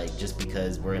 like that. Just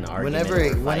because we're in an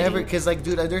argument. Whenever, because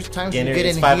dude, there's times Dinner, you get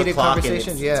it's in 5 heated o'clock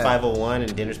conversations. and it's 5:01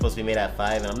 and dinner's supposed to be made at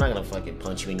 5, and I'm not gonna fucking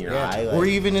punch you in your eye. Or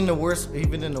even in the worst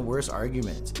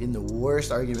arguments,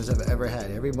 I've ever had.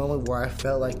 Every moment where I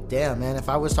felt like, damn, man, if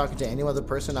I was talking to any other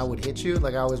person, I would hit you.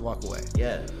 I always walk away.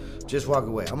 Yeah. Just walk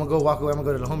away. I'm gonna walk away. I'm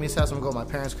gonna go to the homie's house. I'm gonna go to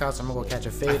my parents' house. I'm gonna go catch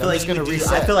a fade. I'm just gonna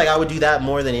reset. I feel like I would do that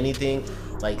more than anything.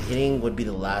 Hitting would be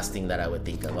the last thing that I would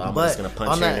think of. I'm just gonna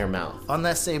punch her in her mouth. On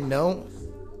that same note,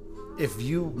 if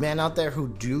you men out there who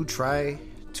do try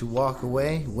to walk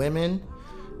away, women,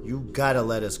 you gotta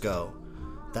let us go.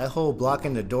 That whole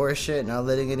blocking the door shit, not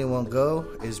letting anyone go,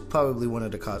 is probably one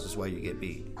of the causes why you get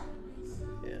beat.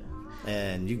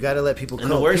 And you got to let people cope.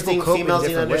 And the worst People thing cope in females need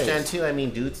to different understand ways. too, I mean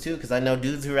dudes too, because I know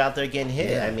dudes who are out there getting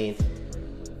hit. Yeah. I mean,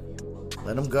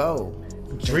 Let them go.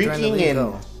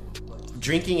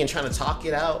 drinking and trying to talk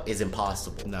it out is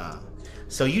impossible. Nah.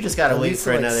 So you just gotta At wait least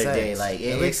for like another sex. day. Like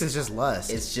At least it's just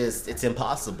lust. it's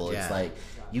impossible. Yeah. It's like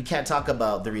you can't talk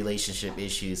about the relationship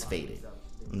issues faded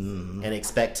and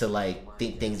expect to like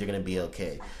think things are gonna be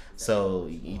okay. So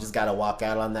you just gotta walk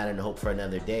out on that and hope for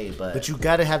another day. But you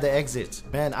gotta have the exits.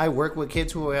 Man, I work with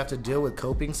kids who have to deal with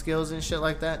coping skills and shit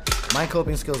like that. My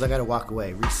coping skills, I gotta walk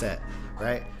away, reset,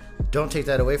 right? Don't take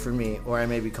that away from me or I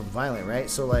may become violent, right?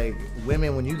 So like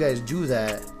women, when you guys do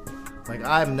that, like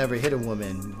I've never hit a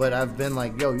woman, but I've been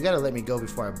like, yo, you gotta let me go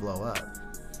before I blow up.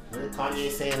 what did Kanye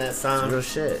say in that song? It's real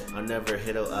shit. I'll never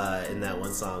hit a in that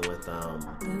one song with I'll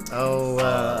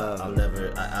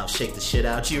shake the shit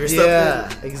out you or something. Yeah,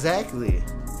 exactly.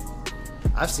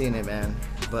 I've seen it, man.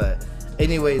 But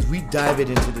anyways, we dive it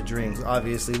into the drinks.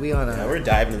 Obviously, we on Yeah, a we're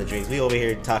diving into the drinks. We over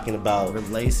here talking about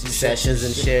relationship sessions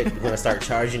and shit. We're gonna start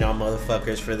charging our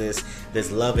motherfuckers for this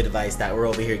love advice that we're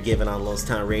over here giving on Los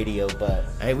Town Radio. But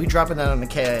Hey, we dropping that on the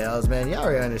KILs, man. Y'all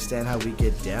already understand how we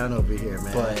get down over here,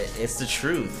 man. it's the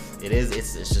truth. It is.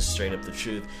 It's just straight up the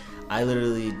truth. I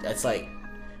literally. It's like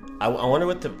I wonder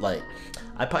what the like.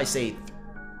 I'd probably say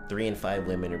 3 in 5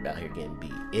 women are out here getting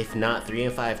beat. If not 3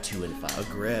 in 5, 2 in 5. a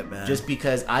grip, man. Just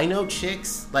because I know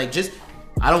chicks, like, just,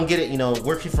 I don't get it, you know,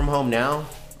 working from home now,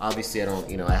 obviously I don't,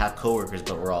 you know, I have coworkers,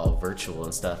 but we're all virtual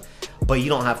and stuff, but you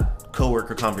don't have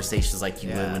coworker conversations like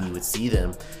you would when you would see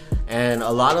them, and a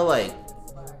lot of, like,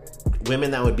 women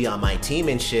that would be on my team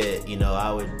and shit, you know,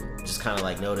 I would just kind of,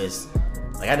 like, notice,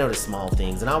 like, I notice small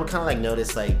things, and I would kind of, like,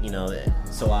 notice, like, you know,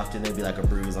 so often there'd be, like, a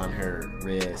bruise on her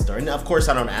wrist, or, and of course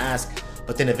I don't ask,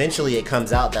 but then eventually it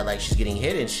comes out that like she's getting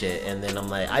hit and shit, and then I'm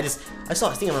like, I saw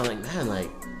this thing and I'm like, man, like,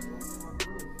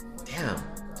 damn.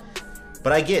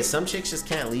 But I get some chicks just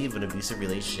can't leave an abusive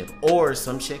relationship, or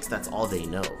some chicks that's all they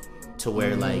know, to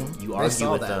where like you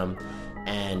argue with them,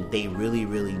 and they really,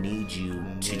 really need you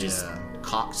to just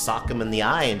sock them in the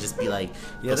eye and just be like,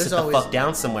 go sit the fuck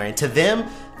down somewhere. And to them,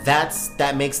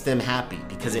 that makes them happy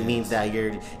because it means that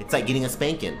it's like getting a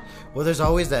spanking. Well, there's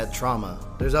always that trauma.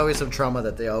 There's always some trauma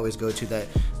that they always go to that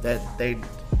they.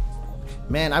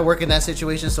 Man, I work in that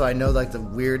situation, so I know like the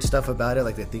weird stuff about it,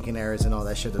 like the thinking errors and all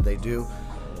that shit that they do.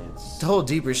 It's a whole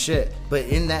deeper shit. But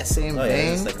in that same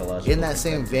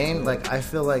vein, like I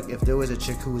feel like if there was a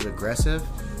chick who was aggressive,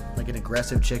 like an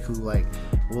aggressive chick who like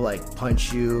will like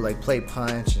punch you, like play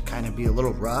punch and kind of be a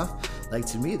little rough, like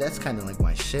to me that's kind of like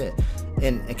my shit.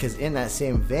 And because in that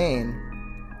same vein,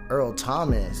 Earl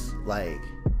Thomas, like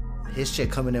his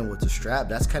chick coming in with the strap,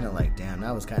 that's kind of like, damn,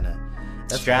 that was kind of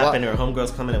strap and her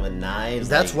homegirls coming in with knives.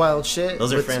 That's like, wild shit.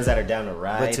 Those are friends that are down to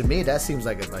ride. But to me, that seems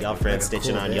like y'all friends like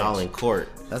stitching cool on bitch. y'all in court.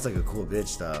 That's like a cool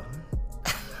bitch though.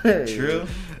 True.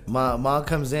 Mom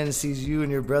comes in, sees you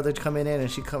and your brother coming in,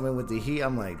 and she come in with the heat.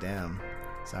 I'm like, damn.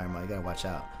 Sorry, Mom, you gotta watch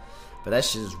out. But that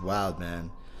shit is wild,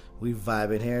 man. We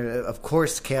vibing here. Of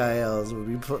course, KILs will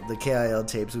be the KIL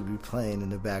tapes will be playing in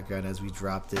the background as we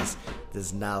drop this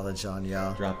knowledge on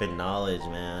y'all. Dropping knowledge,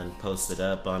 man. Post it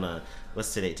up on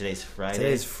what's today? Today's Friday.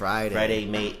 Today's Friday. Friday,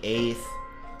 May 8th.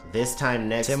 This time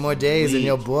next 10 more days, week, and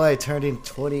your boy turning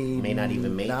 20. May not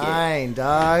even make it.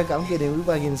 Dog. We about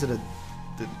to get into the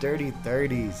dirty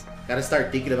 30s. Gotta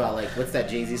start thinking about like what's that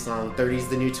Jay-Z song? 30's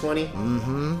the new 20.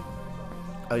 Mm-hmm.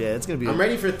 Oh yeah, it's gonna be. I'm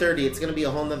ready for 30. It's gonna be a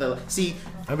whole nother. See,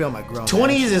 I'll be on my grown.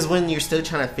 20s is when you're still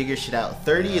trying to figure shit out.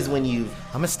 30 is when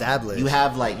I'm established. You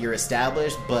have like you're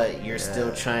established, but you're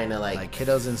still trying to like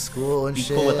kiddos in school and be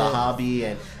shit. cool with a hobby,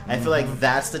 and I feel like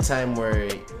that's the time where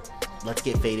let's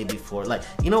get faded before. Like,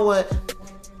 you know what?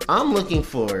 I'm looking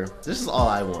for. This is all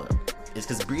I want. Is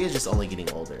because Bria's just only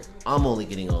getting older. I'm only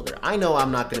getting older. I know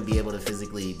I'm not going to be able to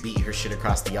physically beat her shit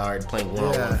across the yard playing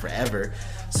one-on-one forever.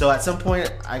 So at some point,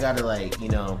 I got to like, you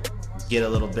know, get a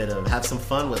little bit of, have some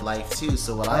fun with life too.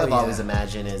 So what I've always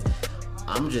imagined is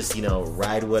I'm just, you know,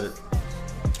 ride with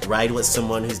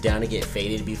someone who's down to get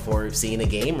faded before seeing a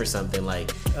game or something. Like,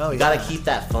 you got to keep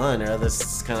that fun or else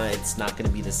it's not going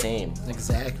to be the same.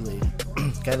 Exactly.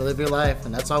 Gotta live your life,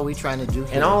 and that's all we trying to do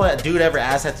here. And all that dude ever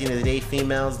asked at the end of the day,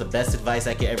 females, the best advice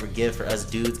I could ever give for us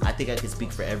dudes, I think I could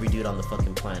speak for every dude on the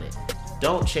fucking planet.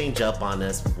 Don't change up on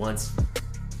us once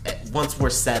we're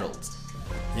settled.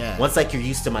 Yeah. Once like you're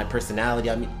used to my personality,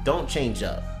 I mean, don't change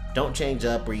up. Don't change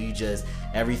up where you just,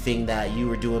 everything that you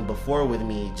were doing before with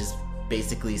me just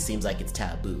basically seems like it's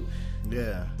taboo.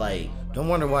 Yeah. Like, Don't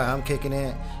wonder why I'm kicking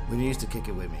it when you used to kick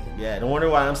it with me. Yeah, don't wonder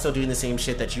why I'm still doing the same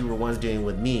shit that you were once doing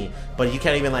with me. But you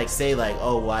can't even like say like,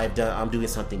 oh, well, I'm doing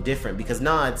something different, because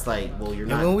it's like, well, you're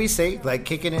not. And when we say like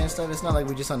kicking it and stuff, it's not like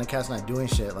we just on the cast not doing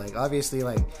shit. Like obviously,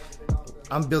 like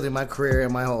I'm building my career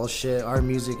and my whole shit, our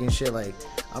music and shit. Like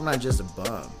I'm not just a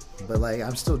bum, but like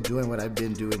I'm still doing what I've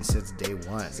been doing since day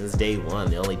one. Since day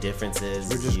one, the only difference is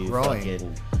we're just growing.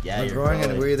 You're growing,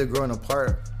 and we're either growing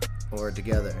apart or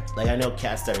together. Like I know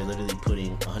cats that are literally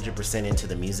putting 100% into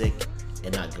the music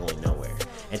and not going nowhere.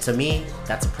 And to me,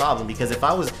 that's a problem, because if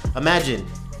I was, imagine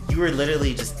you were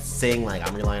literally just saying like,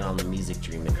 I'm relying on the music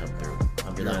dream to come through.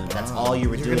 I'm relying, that's all you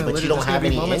were doing, but you don't have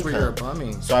any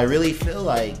income. So I really feel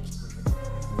like,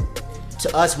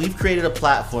 to us, we've created a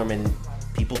platform, and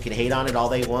people can hate on it all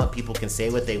they want. People can say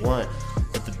what they want.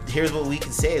 But here's what we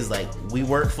can say is like, we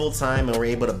work full time and we're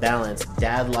able to balance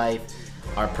dad life,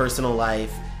 our personal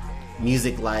life,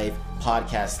 music life,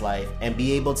 podcast life, and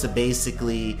be able to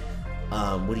basically,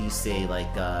 what do you say,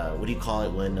 like, what do you call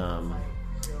it when,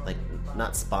 like,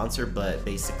 not sponsor, but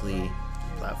basically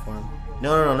platform.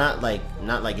 No, not like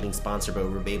getting sponsored, but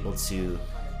we're able to,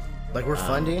 like, we're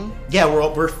funding. Yeah,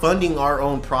 we're funding our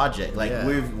own project. Like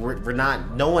we're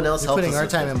not. No one else helps us. Putting our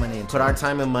time and money into. Put our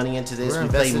time and money into this. We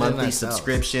play monthly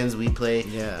subscriptions. We play.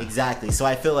 Yeah. Exactly. So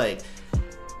I feel like,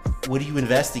 what are you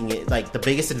investing in? Like, the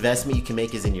biggest investment you can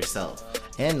make is in yourself.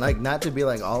 And like, not to be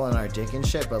like all on our dick and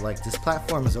shit, but like, this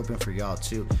platform is open for y'all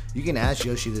too. You can ask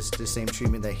Yoshi the same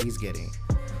treatment that he's getting.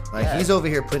 Like, he's over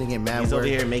here putting in mad work. He's over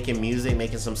here making music,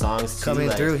 making some songs too, coming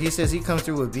through. He says he comes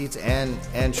through with beats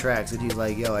and tracks, and he's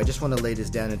like, yo, I just want to lay this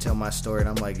down and tell my story. And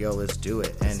I'm like, yo, let's do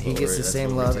it. And he gets the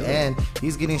same love, and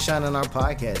he's getting shine on our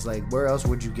podcast. Like, where else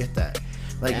would you get that?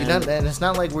 Like, and it's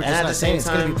not like we're just not saying it's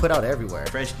going to be put out everywhere.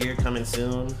 Fresh gear coming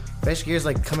soon. Fresh gear's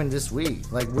like coming this week.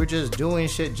 Like, we're just doing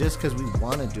shit just because we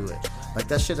want to do it. Like,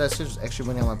 that's just extra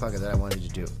money in my pocket that I wanted to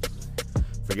do.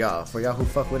 For y'all who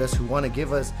fuck with us, who want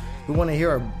to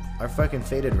hear our fucking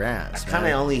faded rants. I kind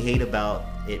of only hate about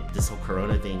this whole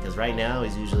Corona thing, because right now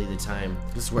is usually the time.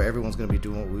 This is where everyone's going to be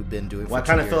doing what we've been doing for 2 years. I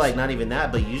kind of feel like not even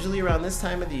that, but usually around this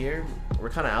time of the year, we're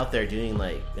kind of out there doing,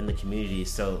 like, in the community.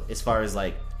 So as far as,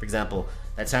 like, for example,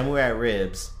 that time we were at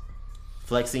Ribs,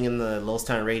 flexing in the Los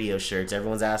Town Radio shirts,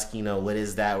 everyone's asking, what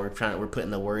is that? We're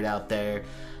putting the word out there.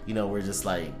 We're just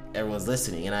like, everyone's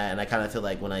listening. And I kind of feel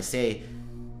like when I say,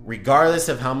 regardless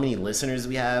of how many listeners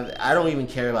we have, I don't even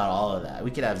care about all of that. We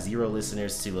could have 0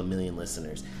 listeners to 1 million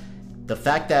listeners. The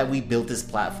fact that we built this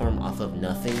platform off of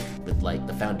nothing, with like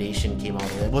the foundation came all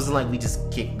the way. It wasn't like we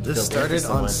just kicked. This started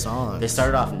on songs. They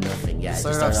started off nothing. Yeah, it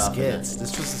started off skits.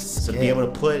 This was a skit. So to be able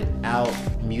to put out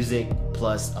music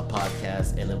plus a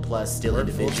podcast, and then plus still work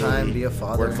individually full time, be a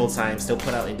father, work full time, still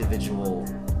put out individual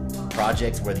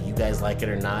projects, whether you guys like it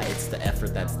or not, it's the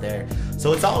effort that's there.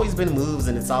 So it's always been moves,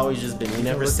 and it's always just been, we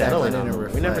never settling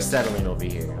over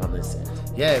here on this end.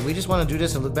 Yeah, we just want to do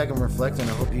this and look back and reflect, and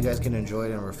I hope you guys can enjoy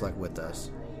it and reflect with us.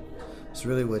 It's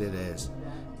really what it is.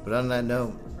 But on that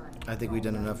note, I think we've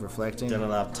done enough reflecting. Done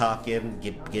enough talking.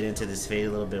 Get into this fade a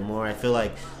little bit more. I feel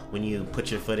like when you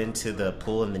put your foot into the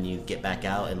pool and then you get back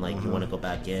out and like you want to go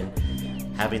back in,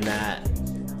 having that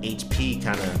HP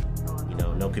kind of,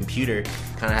 no computer,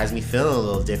 kind of has me feeling a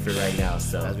little different right now.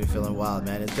 So has me feeling wild,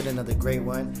 man. It's been another great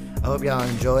one. I hope y'all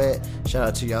enjoy it. Shout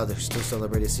out to y'all that still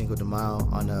celebrated Cinco de Mayo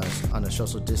on a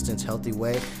social distance, healthy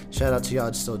way. Shout out to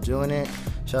y'all still doing it.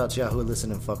 Shout out to y'all who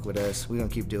listen and fuck with us. We gonna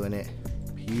keep doing it.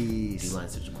 Peace.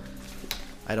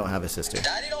 I don't have a sister.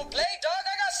 Daddy don't play.